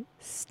time to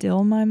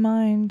still my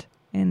mind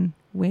and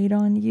wait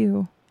on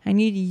you. I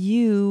need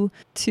you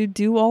to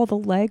do all the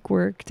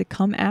legwork to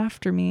come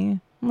after me.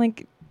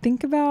 Like,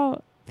 think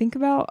about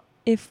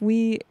if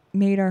we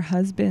made our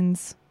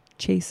husbands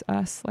chase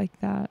us like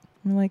that.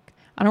 We're like,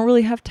 I don't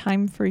really have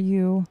time for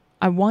you.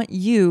 I want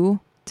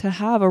you to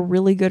have a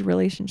really good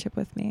relationship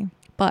with me,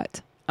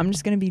 but I'm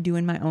just going to be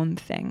doing my own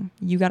thing.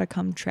 You got to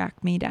come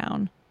track me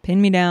down,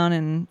 pin me down,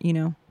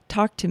 and,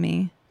 talk to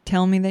me.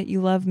 Tell me that you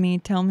love me.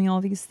 Tell me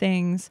all these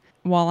things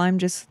while I'm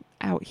just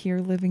out here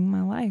living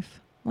my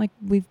life. Like,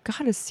 we've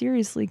got to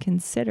seriously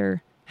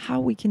consider how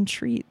we can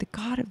treat the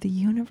God of the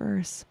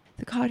universe,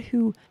 the God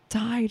who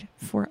died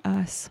for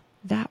us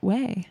that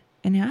way,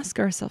 and ask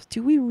ourselves,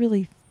 do we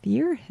really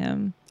fear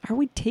him? Are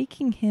we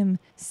taking him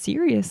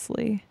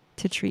seriously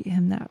to treat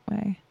him that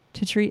way?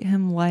 To treat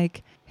him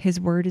like his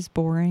word is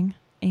boring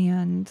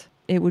and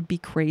it would be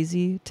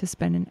crazy to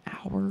spend an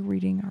hour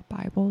reading our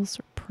Bibles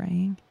or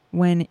praying,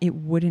 when it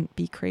wouldn't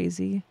be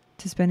crazy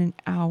to spend an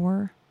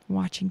hour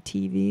watching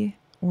TV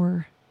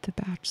or The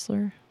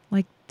Bachelor?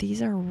 Like,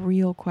 these are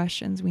real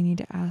questions we need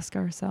to ask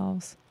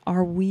ourselves.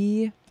 Are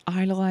we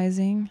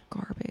idolizing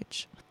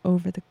garbage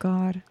over the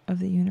God of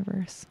the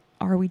universe?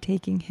 Are we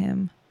taking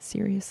him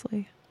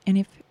seriously?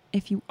 And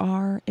if you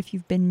are, if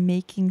you've been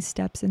making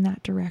steps in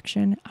that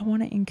direction, I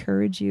want to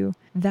encourage you.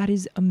 That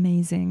is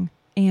amazing.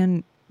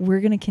 And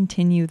we're going to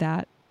continue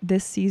that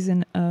this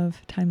season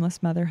of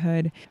Timeless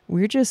Motherhood.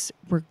 We're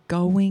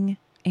going,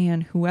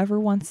 and whoever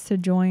wants to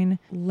join,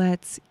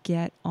 let's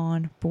get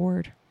on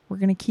board. We're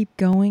going to keep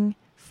going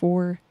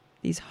for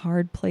these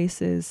hard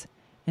places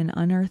and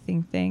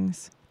unearthing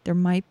things. There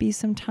might be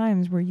some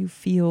times where you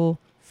feel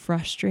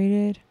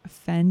frustrated,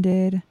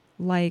 offended,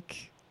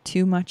 like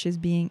too much is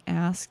being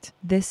asked.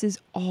 This is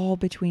all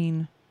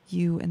between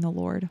you and the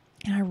Lord.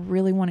 And I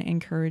really want to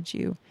encourage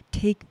you,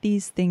 take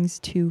these things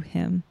to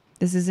him.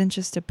 This isn't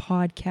just a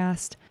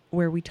podcast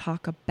where we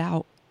talk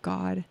about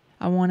God.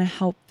 I want to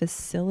help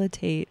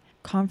facilitate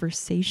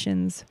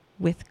conversations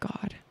with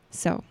God.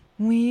 So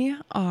we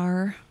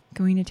are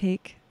going to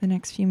take the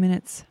next few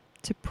minutes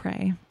to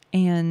pray.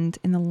 And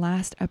in the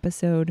last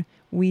episode,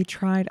 we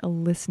tried a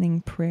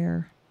listening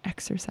prayer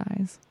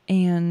exercise.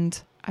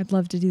 And I'd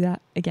love to do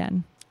that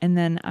again. And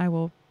then I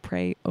will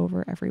pray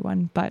over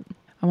everyone. But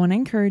I want to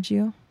encourage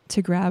you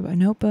to grab a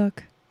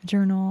notebook, a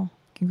journal.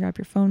 You can grab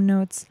your phone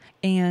notes,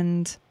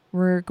 and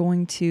we're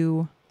going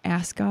to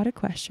ask God a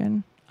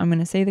question. I'm going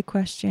to say the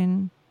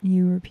question.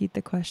 You repeat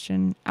the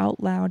question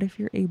out loud if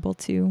you're able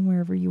to,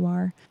 wherever you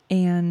are,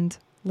 and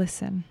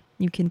listen.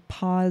 You can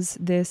pause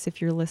this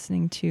if you're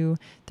listening to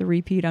the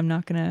repeat. I'm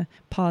not going to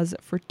pause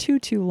for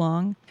too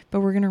long,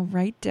 but we're going to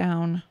write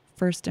down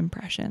first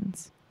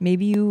impressions.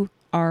 Maybe you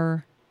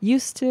are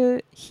used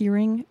to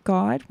hearing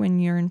God when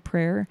you're in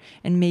prayer,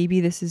 and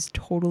maybe this is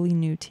totally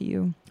new to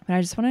you. But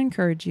I just want to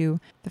encourage you,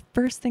 the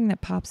first thing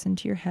that pops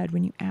into your head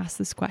when you ask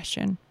this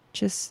question,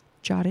 just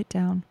jot it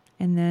down.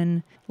 And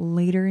then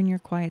later in your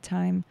quiet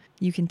time,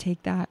 you can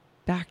take that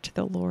back to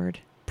the Lord,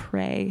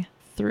 pray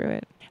through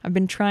it. I've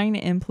been trying to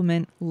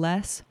implement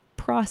less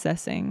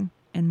processing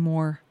and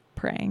more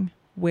praying,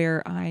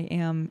 where I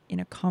am in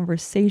a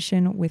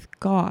conversation with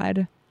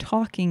God,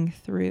 talking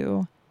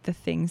through the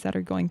things that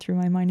are going through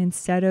my mind,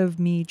 instead of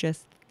me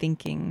just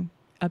thinking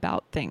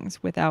about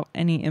things without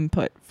any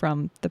input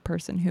from the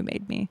person who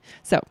made me.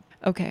 So,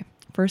 okay,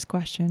 first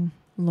question,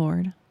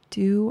 Lord,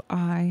 do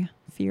I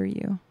fear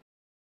you?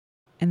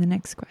 And the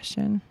next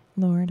question,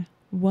 Lord,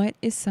 what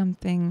is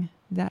something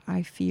that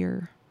I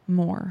fear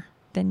more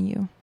than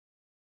you?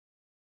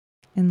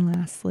 And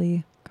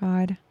lastly,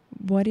 God,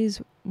 what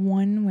is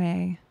one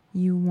way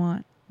you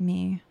want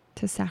me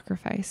to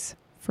sacrifice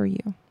for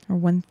you? Or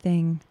one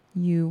thing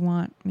you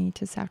want me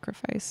to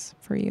sacrifice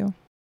for you?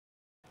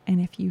 And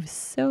if you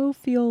so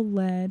feel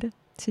led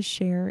to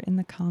share in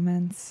the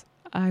comments,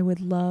 I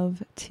would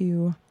love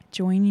to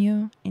join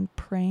you in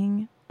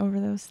praying over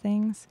those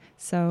things.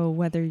 So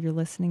whether you're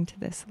listening to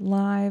this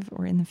live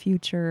or in the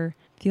future,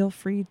 feel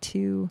free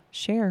to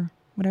share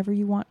whatever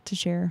you want to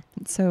share,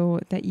 so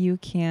that you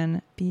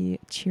can be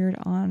cheered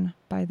on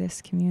by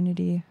this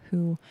community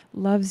who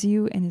loves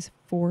you and is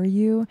for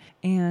you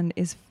and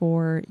is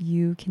for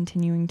you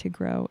continuing to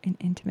grow in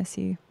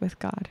intimacy with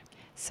God.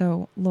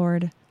 So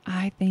Lord,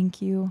 I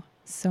thank you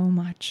so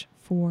much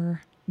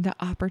for the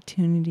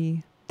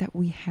opportunity that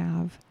we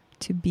have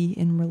to be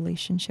in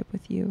relationship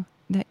with you,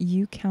 that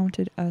you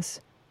counted us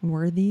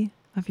worthy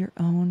of your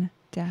own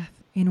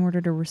death in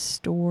order to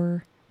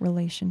restore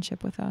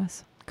relationship with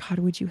us. God,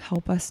 would you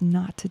help us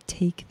not to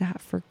take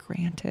that for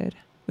granted?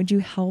 Would you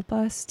help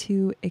us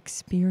to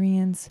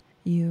experience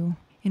you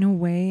in a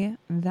way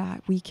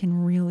that we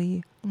can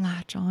really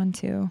latch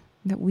onto,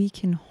 that we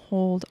can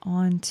hold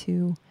on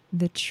to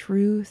the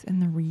truth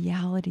and the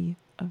reality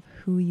of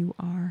who you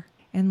are.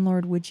 And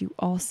Lord, would you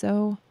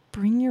also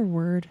bring your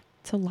word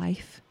to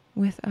life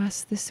with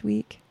us this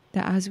week?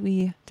 That as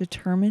we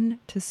determine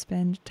to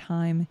spend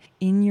time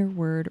in your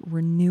word,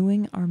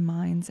 renewing our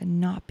minds and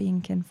not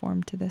being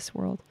conformed to this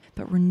world,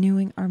 but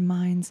renewing our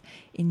minds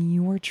in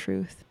your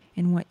truth,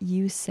 in what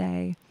you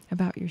say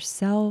about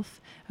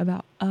yourself,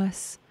 about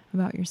us,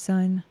 about your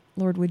son.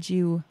 Lord, would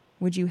you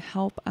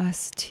help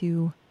us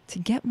to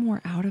get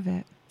more out of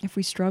it? If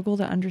we struggle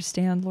to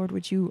understand, Lord,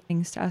 would you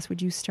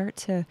start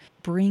to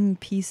bring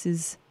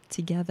pieces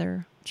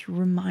together? Would you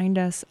remind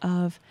us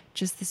of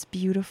just this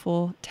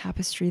beautiful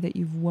tapestry that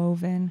you've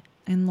woven?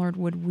 And Lord,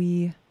 would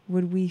we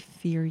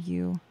fear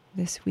you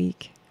this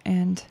week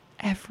and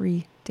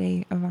every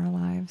day of our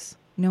lives,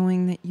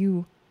 knowing that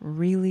you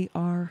really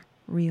are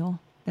real,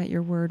 that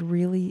your word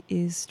really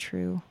is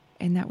true,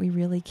 and that we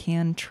really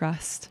can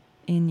trust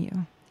in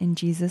you. In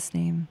Jesus'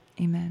 name,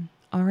 amen.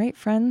 All right,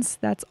 friends,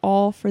 that's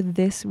all for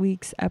this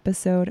week's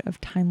episode of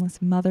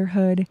Timeless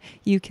Motherhood.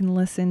 You can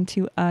listen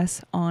to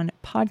us on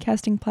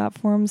podcasting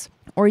platforms,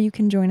 or you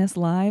can join us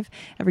live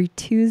every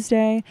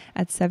Tuesday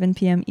at 7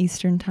 p.m.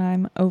 Eastern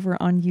Time over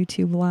on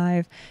YouTube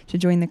Live to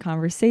join the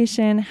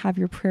conversation, have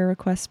your prayer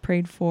requests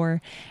prayed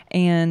for,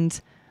 and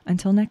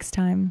until next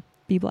time,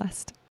 be blessed.